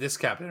that's what this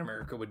Captain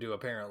America would do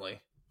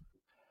apparently.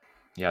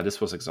 Yeah, this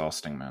was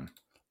exhausting, man.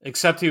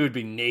 Except he would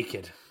be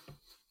naked.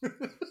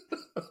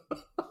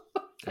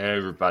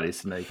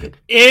 Everybody's naked.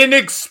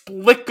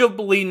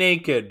 Inexplicably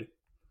naked.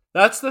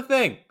 That's the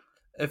thing.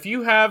 If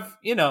you have,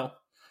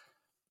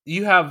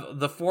 you have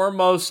the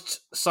foremost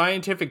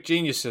scientific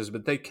geniuses,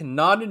 but they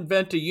cannot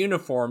invent a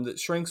uniform that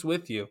shrinks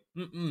with you.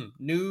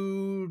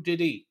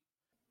 Nudity.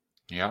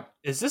 Yeah.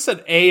 Is this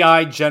an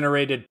AI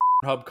generated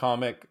hub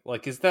comic?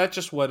 Like, is that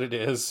just what it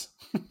is?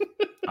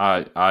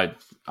 I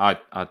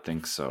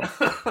think so.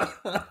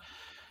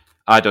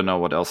 I don't know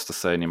what else to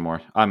say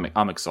anymore.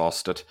 I'm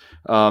exhausted.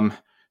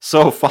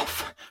 So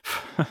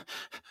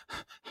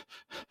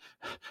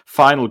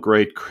final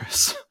grade,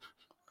 Chris.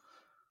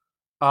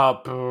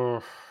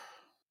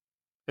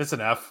 It's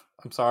an F.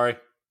 I'm sorry.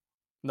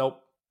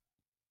 Nope.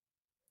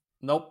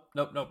 What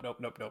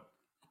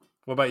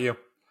about you?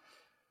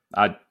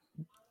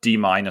 D-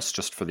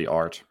 just for the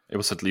art. It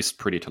was at least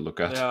pretty to look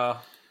at. Yeah.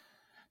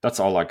 That's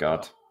all I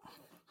got.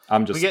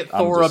 We get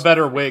Thor a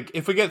better wig.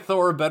 If we get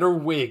Thor a better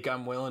wig,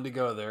 I'm willing to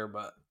go there,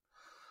 but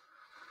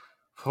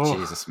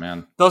Jesus,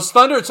 man. Those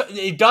Thunder,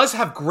 it does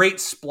have great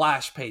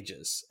splash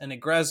pages, and it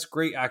has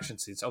great action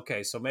scenes.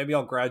 Okay, so maybe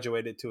I'll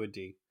graduate it to a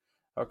D.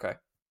 Okay.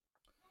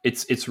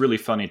 It's really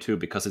funny too,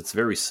 because it's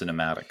very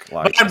cinematic.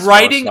 Like, but I'm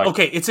writing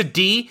it's a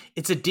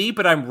D,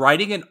 but I'm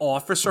writing an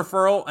office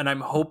referral, and I'm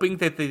hoping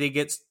that they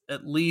get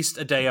at least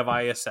a day of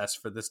ISS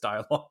for this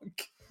dialogue.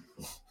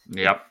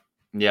 Yep.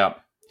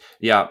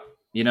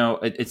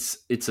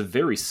 It's a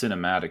very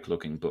cinematic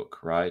looking book,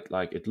 right?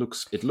 Like it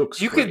looks. You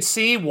great. can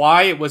see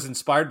why it was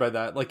inspired by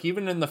that. Like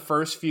even in the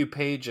first few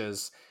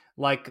pages,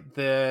 like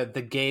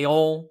the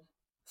Gale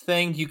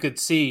thing, you could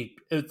see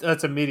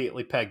that's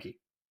immediately Peggy.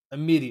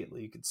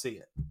 Immediately, you could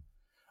see it.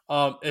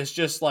 It's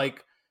just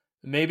like,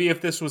 maybe if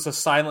this was a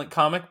silent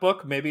comic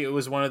book, maybe it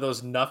was one of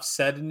those Nuff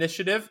Said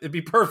initiative, it'd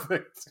be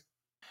perfect.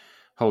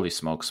 Holy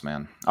smokes,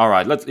 man! All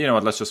right, let's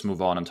just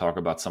move on and talk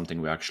about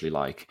something we actually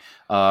like.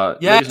 Yes.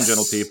 Ladies and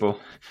gentle people,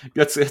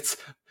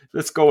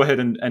 let's go ahead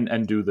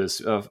and do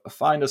this.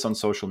 Find us on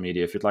social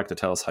media if you'd like to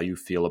tell us how you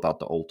feel about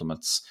the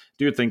Ultimates.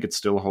 Do you think it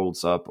still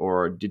holds up,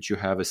 or did you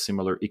have a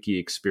similar icky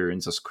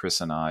experience as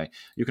Chris and I?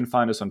 You can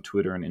find us on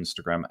Twitter and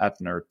Instagram at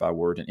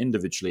NerdByWord, and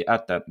individually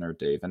at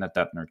ThatNerdDave and at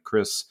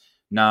ThatNerdChris.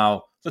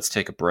 Now, let's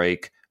take a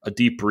break, a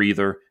deep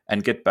breather,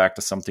 and get back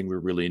to something we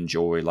really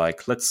enjoy,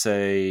 like, let's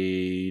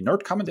say,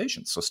 nerd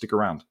commendations. So stick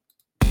around.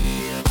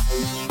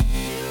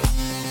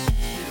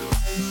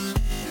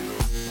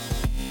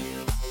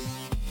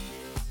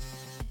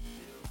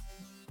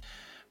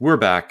 We're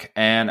back,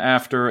 and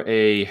after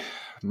a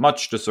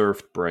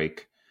much-deserved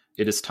break,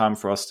 it is time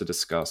for us to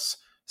discuss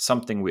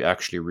something we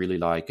actually really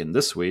like in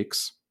this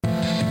week's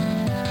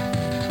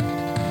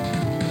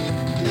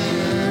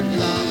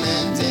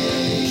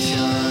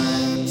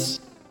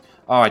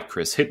All right,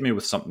 Chris, hit me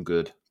with something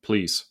good,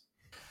 please.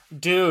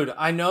 Dude,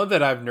 I know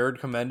that I've nerd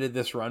commended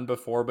this run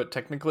before, but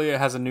technically it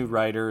has a new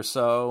writer,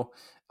 so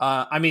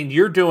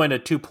you're doing a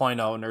 2.0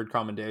 nerd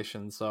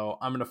commendation, so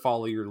I'm going to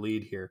follow your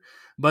lead here.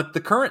 But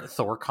the current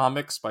Thor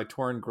comics by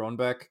Torunn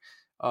Grønbekk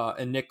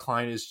and Nick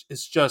Klein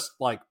is just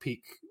like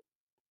peak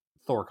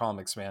Thor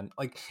comics, man.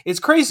 Like, it's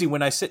crazy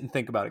when I sit and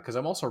think about it, because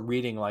I'm also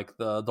reading like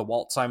the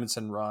Walt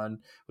Simonson run.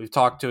 We've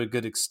talked to a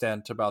good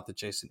extent about the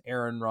Jason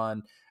Aaron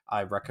run.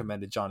 I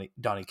recommended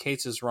Donny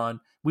Cates' run.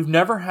 We've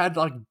never had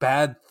like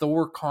bad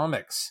Thor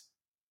comics.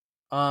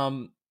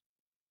 And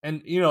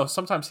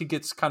sometimes he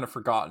gets kind of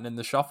forgotten in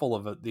the shuffle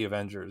of the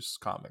Avengers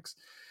comics.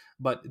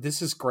 But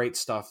this is great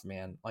stuff,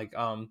 man. Like,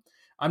 I'm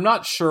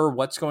not sure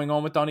what's going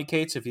on with Donny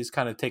Cates, if he's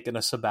kind of taken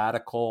a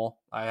sabbatical.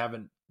 I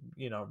haven't,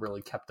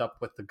 really kept up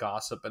with the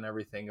gossip and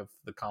everything of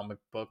the comic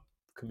book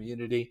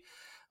community.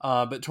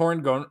 But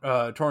Torunn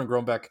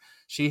Grønbekk,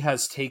 she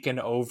has taken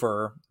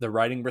over the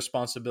writing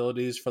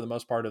responsibilities for the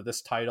most part of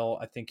this title.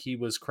 I think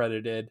Cates was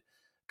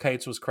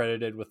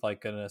credited with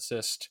like an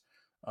assist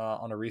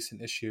on a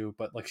recent issue,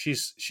 but like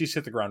she's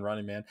hit the ground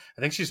running, man.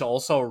 I think she's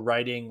also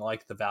writing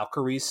like the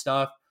Valkyrie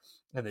stuff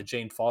and the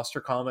Jane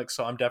Foster comics,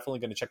 so I'm definitely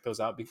going to check those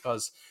out,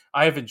 because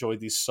I have enjoyed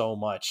these so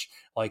much.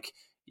 Like,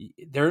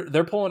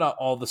 they're pulling out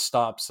all the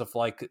stops of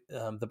like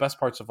the best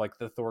parts of like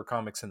the Thor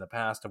comics in the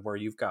past, of where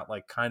you've got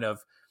like kind of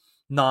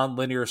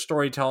non-linear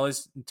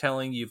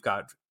storytelling. You've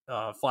got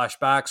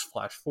flashbacks,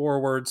 flash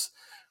forwards,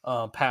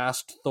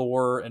 past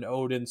Thor and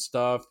Odin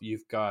stuff.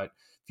 You've got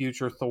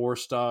future Thor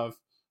stuff.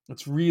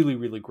 It's really,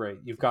 really great.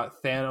 You've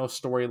got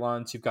Thanos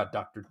storylines. You've got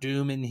Doctor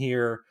Doom in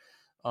here.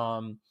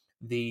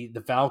 The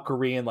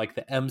Valkyrie and like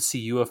the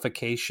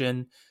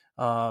MCUification.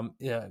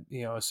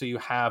 So you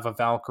have a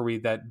Valkyrie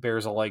that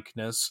bears a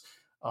likeness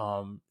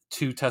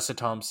to Tessa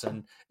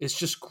Thompson. It's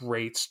just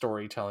great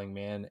storytelling,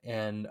 man,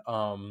 and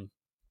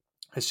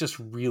it's just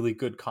really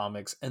good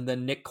comics. And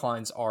then Nick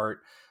Klein's art,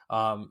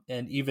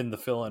 and even the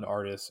fill-in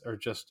artists are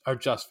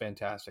just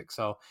fantastic.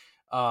 So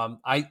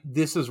I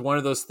this is one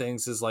of those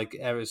things, is like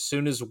as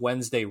soon as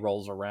Wednesday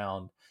rolls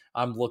around,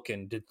 I'm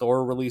looking, did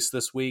Thor release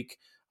this week?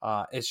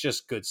 It's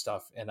just good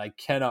stuff, and I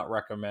cannot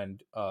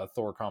recommend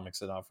Thor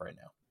comics enough right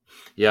now.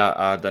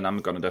 Yeah, then I'm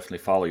gonna definitely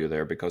follow you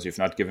there because you've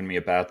not given me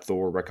a bad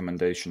Thor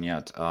recommendation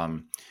yet.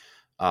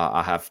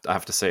 I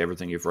have to say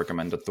everything you've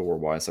recommended Thor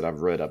wise that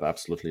I've read, I've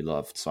absolutely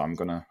loved. So I'm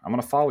gonna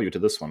follow you to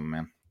this one,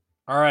 man.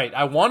 All right,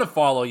 I want to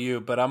follow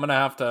you, but I'm gonna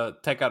have to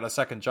take out a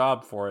second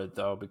job for it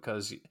though,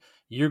 because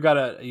you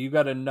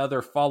got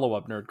another follow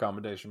up nerd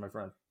commendation, my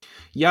friend.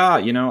 Yeah,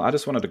 I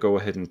just wanted to go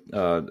ahead and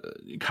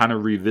kind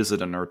of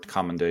revisit a nerd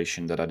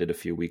commendation that I did a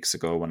few weeks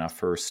ago when I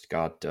first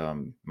got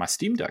my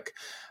Steam Deck.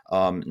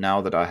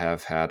 Now that I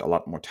have had a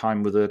lot more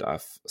time with it,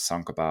 I've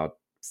sunk about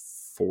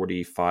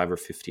 45 or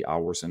 50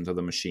 hours into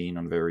the machine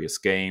on various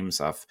games.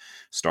 I've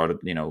started,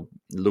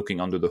 looking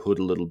under the hood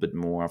a little bit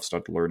more. I've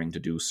started learning to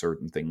do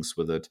certain things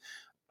with it.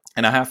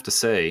 And I have to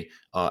say,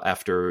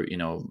 after,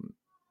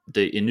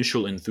 the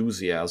initial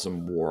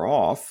enthusiasm wore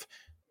off,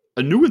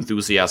 a new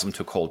enthusiasm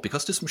took hold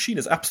because this machine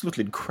is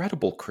absolutely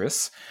incredible,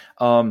 Chris.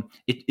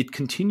 It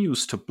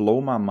continues to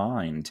blow my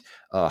mind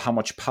how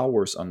much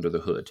power is under the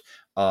hood,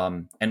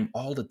 and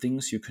all the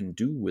things you can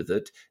do with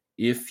it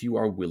if you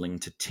are willing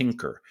to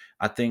tinker.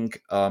 I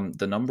think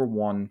the number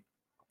one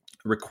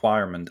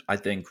requirement, I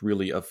think,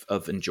 really of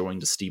enjoying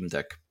the Steam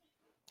Deck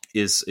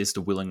is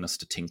the willingness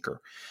to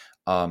tinker.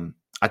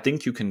 I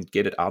think you can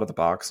get it out of the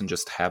box and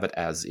just have it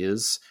as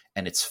is,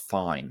 and it's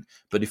fine.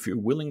 But if you're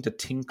willing to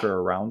tinker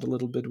around a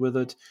little bit with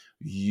it,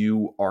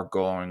 you are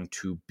going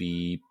to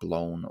be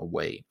blown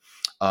away.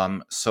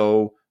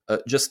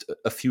 Just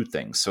a few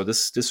things. So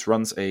this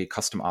runs a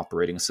custom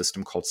operating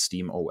system called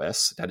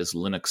SteamOS that is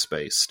Linux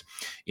based.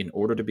 In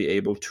order to be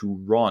able to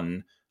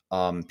run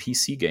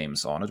PC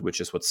games on it,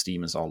 which is what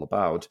Steam is all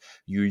about,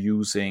 you're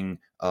using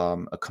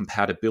a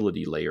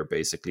compatibility layer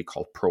basically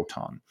called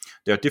Proton.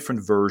 There are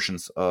different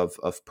versions of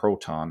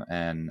Proton,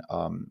 and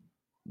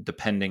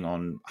depending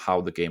on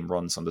how the game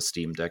runs on the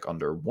Steam Deck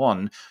under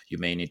one, you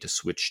may need to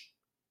switch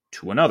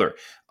to another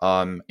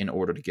in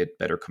order to get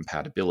better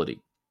compatibility.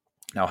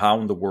 Now,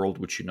 how in the world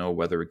would you know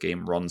whether a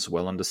game runs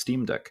well on the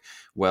Steam Deck?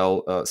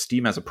 Well,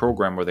 Steam has a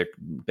program where they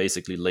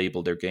basically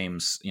label their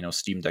games,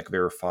 Steam Deck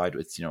verified.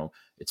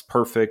 It's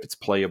perfect, it's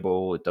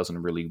playable, it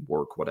doesn't really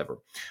work, whatever.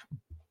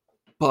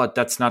 But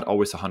that's not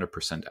always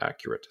 100%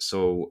 accurate.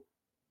 So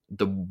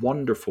the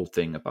wonderful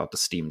thing about the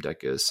Steam Deck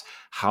is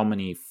how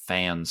many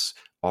fans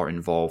are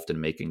involved in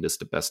making this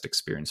the best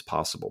experience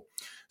possible.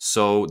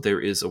 So there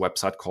is a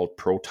website called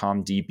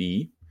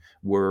ProtonDB,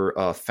 where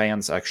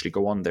fans actually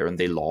go on there and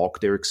they log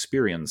their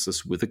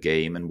experiences with the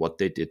game and what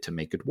they did to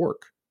make it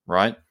work,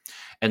 right?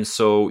 And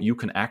so you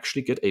can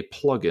actually get a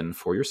plugin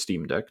for your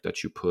Steam Deck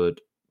that you put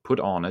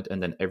on it,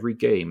 and then every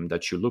game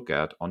that you look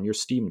at on your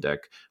Steam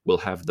Deck will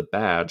have the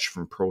badge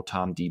from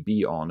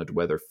ProtonDB on it,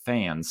 whether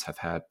fans have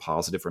had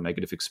positive or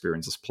negative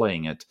experiences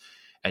playing it.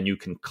 And you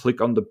can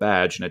click on the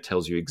badge and it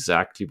tells you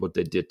exactly what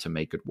they did to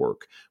make it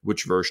work,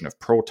 which version of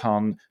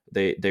Proton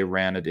they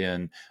ran it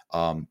in,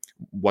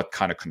 what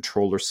kind of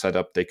controller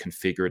setup they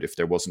configured if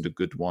there wasn't a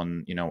good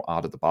one,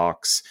 out of the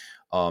box.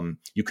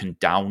 You can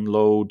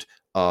download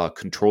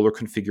controller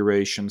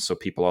configuration, so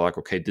people are like,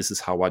 okay, this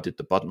is how I did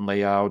the button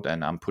layout,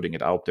 and I'm putting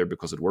it out there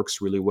because it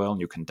works really well, and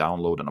you can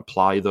download and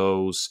apply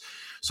those.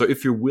 So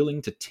if you're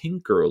willing to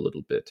tinker a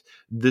little bit,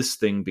 this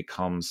thing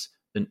becomes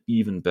an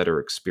even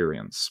better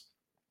experience.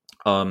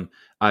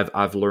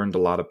 I've learned a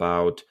lot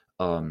about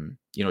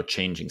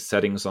changing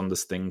settings on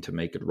this thing to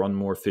make it run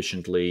more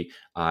efficiently.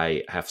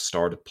 I have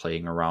started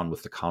playing around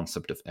with the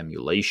concept of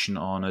emulation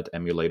on it.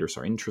 Emulators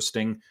are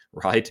interesting,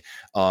 right?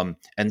 And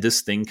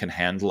this thing can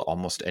handle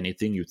almost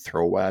anything you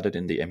throw at it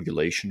in the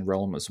emulation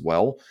realm as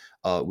well,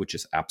 which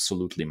is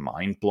absolutely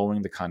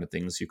mind-blowing, the kind of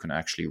things you can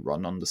actually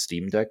run on the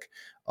Steam Deck.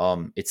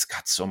 It's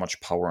got so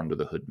much power under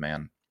the hood,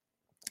 man.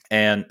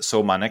 And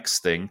so my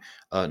next thing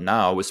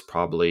now is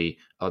probably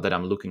that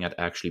I'm looking at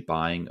actually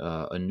buying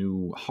a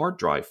new hard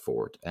drive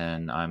for it.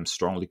 And I'm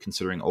strongly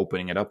considering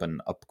opening it up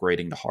and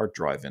upgrading the hard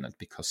drive in it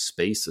because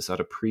space is at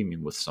a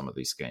premium with some of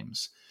these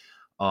games.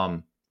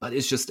 But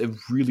it's just a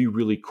really,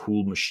 really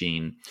cool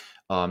machine,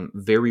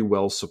 very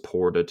well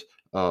supported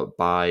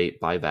by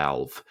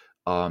Valve.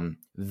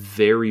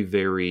 Very,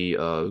 very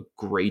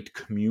great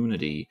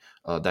community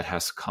that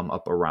has come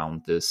up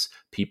around this.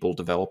 People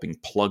developing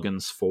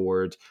plugins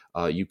for it.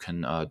 You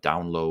can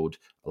download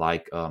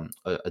like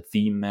a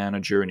theme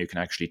manager, and you can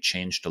actually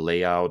change the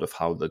layout of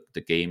how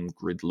the game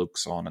grid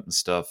looks on it and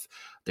stuff.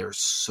 There's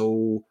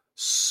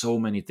so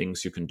many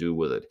things you can do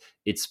with it.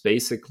 It's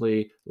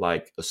basically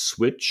like a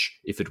Switch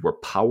if it were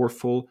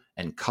powerful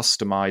and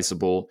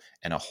customizable,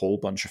 and a whole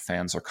bunch of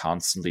fans are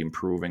constantly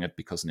improving it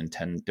because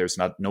there's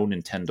no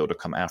Nintendo to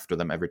come after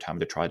them every time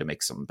they try to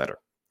make something better.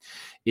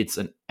 It's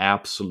an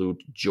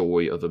absolute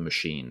joy of a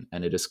machine,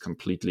 and it is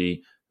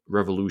completely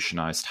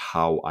revolutionized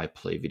how I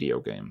play video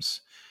games.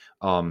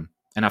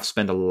 And I've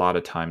spent a lot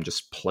of time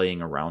just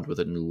playing around with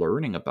it and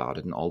learning about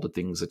it and all the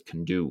things it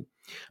can do.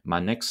 My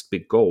next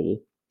big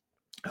goal,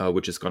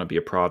 which is going to be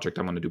a project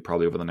I'm going to do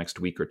probably over the next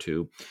week or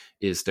two,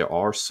 is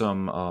there's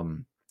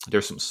some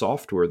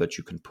software that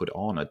you can put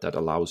on it that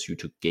allows you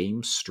to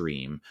game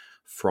stream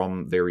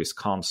from various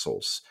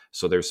consoles.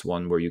 So there's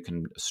one where you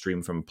can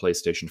stream from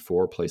PlayStation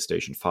 4,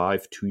 PlayStation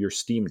 5 to your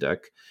Steam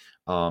Deck,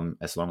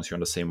 as long as you're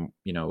on the same,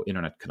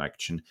 internet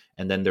connection.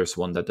 And then there's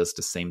one that does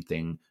the same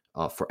thing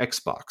for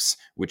Xbox,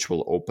 which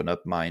will open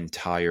up my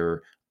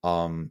entire,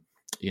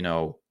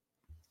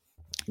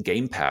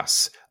 Game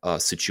Pass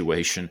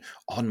situation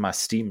on my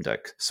Steam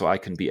Deck. So I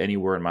can be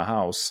anywhere in my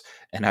house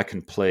and I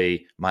can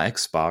play my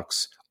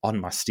Xbox on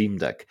my Steam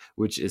Deck,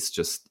 which is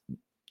just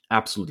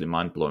absolutely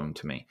mind-blowing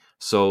to me.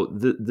 So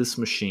this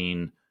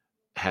machine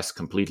has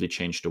completely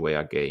changed the way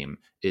I game.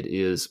 It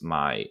is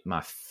my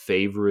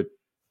favorite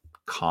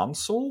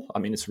console. I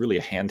mean, it's really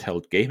a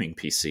handheld gaming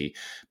PC,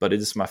 but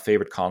it is my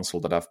favorite console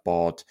that I've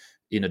bought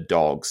in a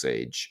dog's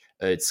age.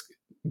 It's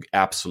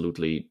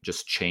absolutely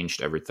just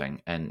changed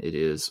everything, and it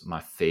is my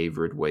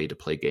favorite way to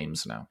play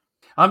games now.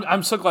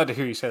 I'm so glad to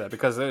hear you say that,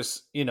 because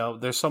there's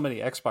so many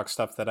Xbox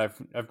stuff that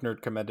I've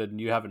nerd commended and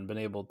you haven't been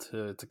able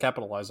to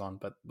capitalize on,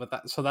 but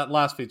that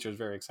last feature is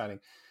very exciting.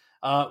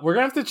 We're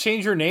gonna have to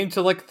change your name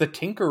to like the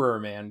Tinkerer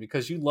Man,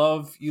 because you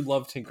love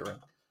tinkering.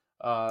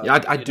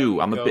 I do.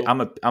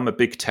 I'm a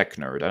big tech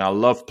nerd, and I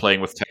love playing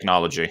with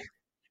technology.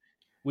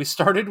 We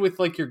started with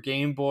like your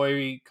Game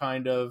Boy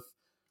kind of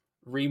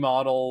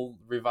remodel,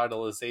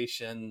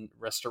 revitalization,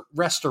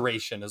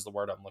 restoration is the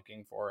word I'm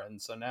looking for, and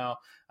so now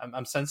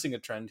I'm sensing a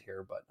trend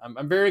here. But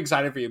I'm very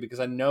excited for you, because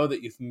I know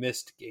that you've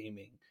missed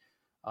gaming.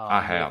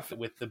 I have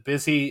with the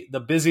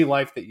busy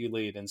life that you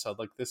lead, and so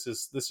like this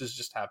is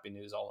just happy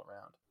news all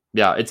around.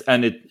 Yeah,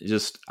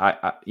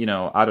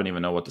 I don't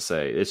even know what to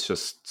say. It's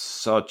just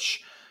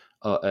such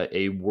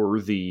a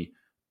worthy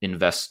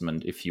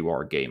investment if you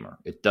are a gamer.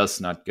 It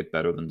does not get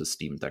better than the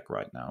Steam Deck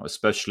right now,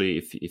 especially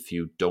if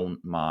you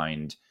don't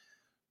mind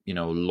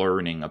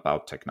learning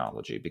about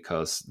technology,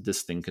 because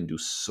this thing can do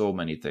so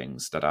many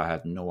things that I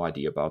had no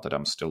idea about that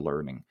I'm still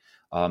learning.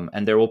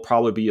 And there will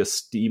probably be a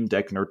Steam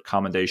Deck Nerd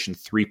Commendation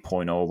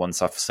 3.0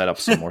 once I've set up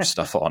some more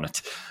stuff on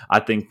it.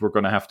 I think we're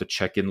going to have to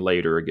check in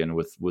later again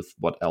with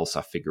what else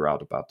I figure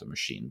out about the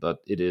machine. But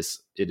it is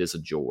a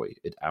joy.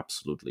 It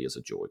absolutely is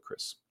a joy,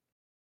 Chris.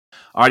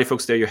 Alrighty,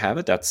 folks, there you have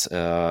it. That's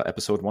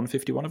episode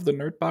 151 of the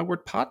Nerd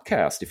Byword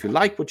podcast. If you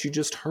like what you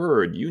just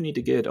heard, you need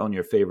to get on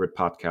your favorite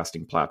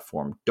podcasting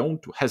platform.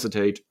 Don't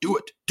hesitate. Do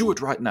it. Do it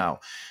right now.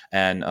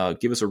 And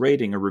give us a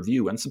rating, a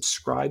review, and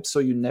subscribe so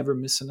you never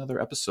miss another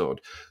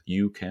episode.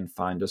 You can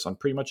find us on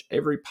pretty much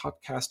every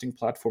podcasting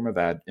platform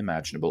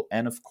imaginable,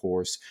 and of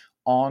course,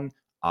 on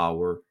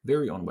our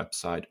very own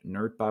website,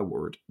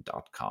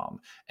 nerdbyword.com.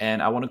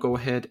 And I want to go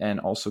ahead and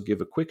also give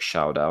a quick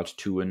shout out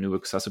to a new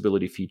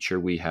accessibility feature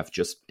we have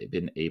just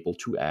been able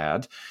to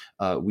add.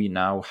 We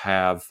now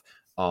have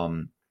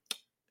our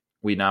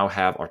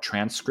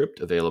transcript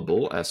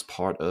available as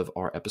part of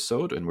our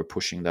episode, and we're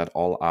pushing that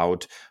all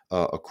out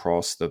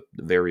across the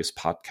various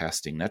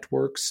podcasting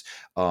networks.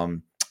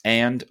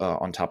 And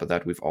on top of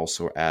that, we've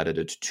also added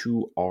it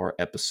to our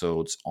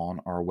episodes on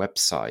our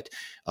website.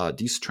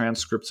 These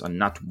transcripts are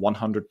not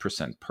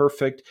 100%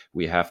 perfect.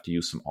 We have to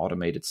use some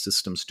automated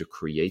systems to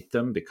create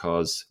them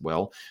because,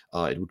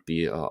 it would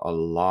be a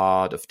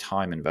lot of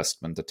time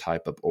investment to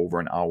type up over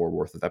an hour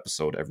worth of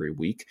episode every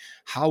week.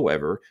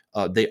 However,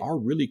 they are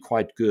really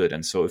quite good.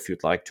 And so if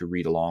you'd like to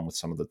read along with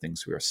some of the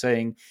things we are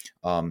saying,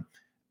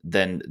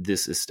 then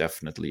this is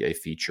definitely a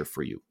feature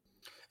for you.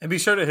 And be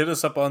sure to hit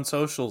us up on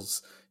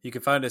socials. You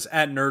can find us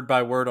at Nerd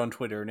by Word on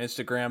Twitter and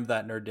Instagram,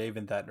 that Nerd Dave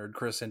and that Nerd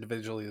Chris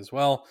individually as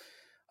well.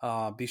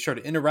 Be sure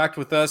to interact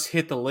with us.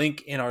 Hit the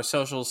link in our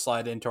socials,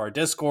 slide into our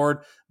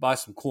Discord, buy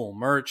some cool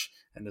merch.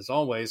 And as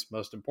always,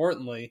 most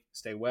importantly,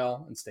 stay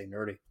well and stay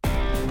nerdy.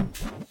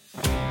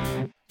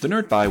 The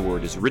Nerd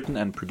Byword is written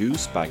and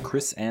produced by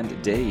Chris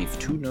and Dave,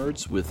 two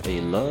nerds with a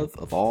love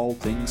of all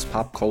things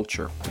pop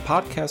culture. The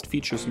podcast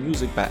features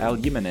music by Al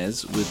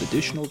Jimenez with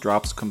additional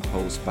drops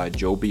composed by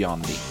Joe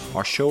Biondi.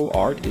 Our show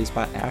art is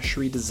by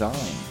Ashery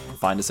Design.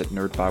 Find us at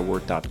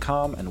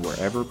nerdbyword.com and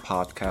wherever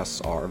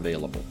podcasts are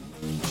available.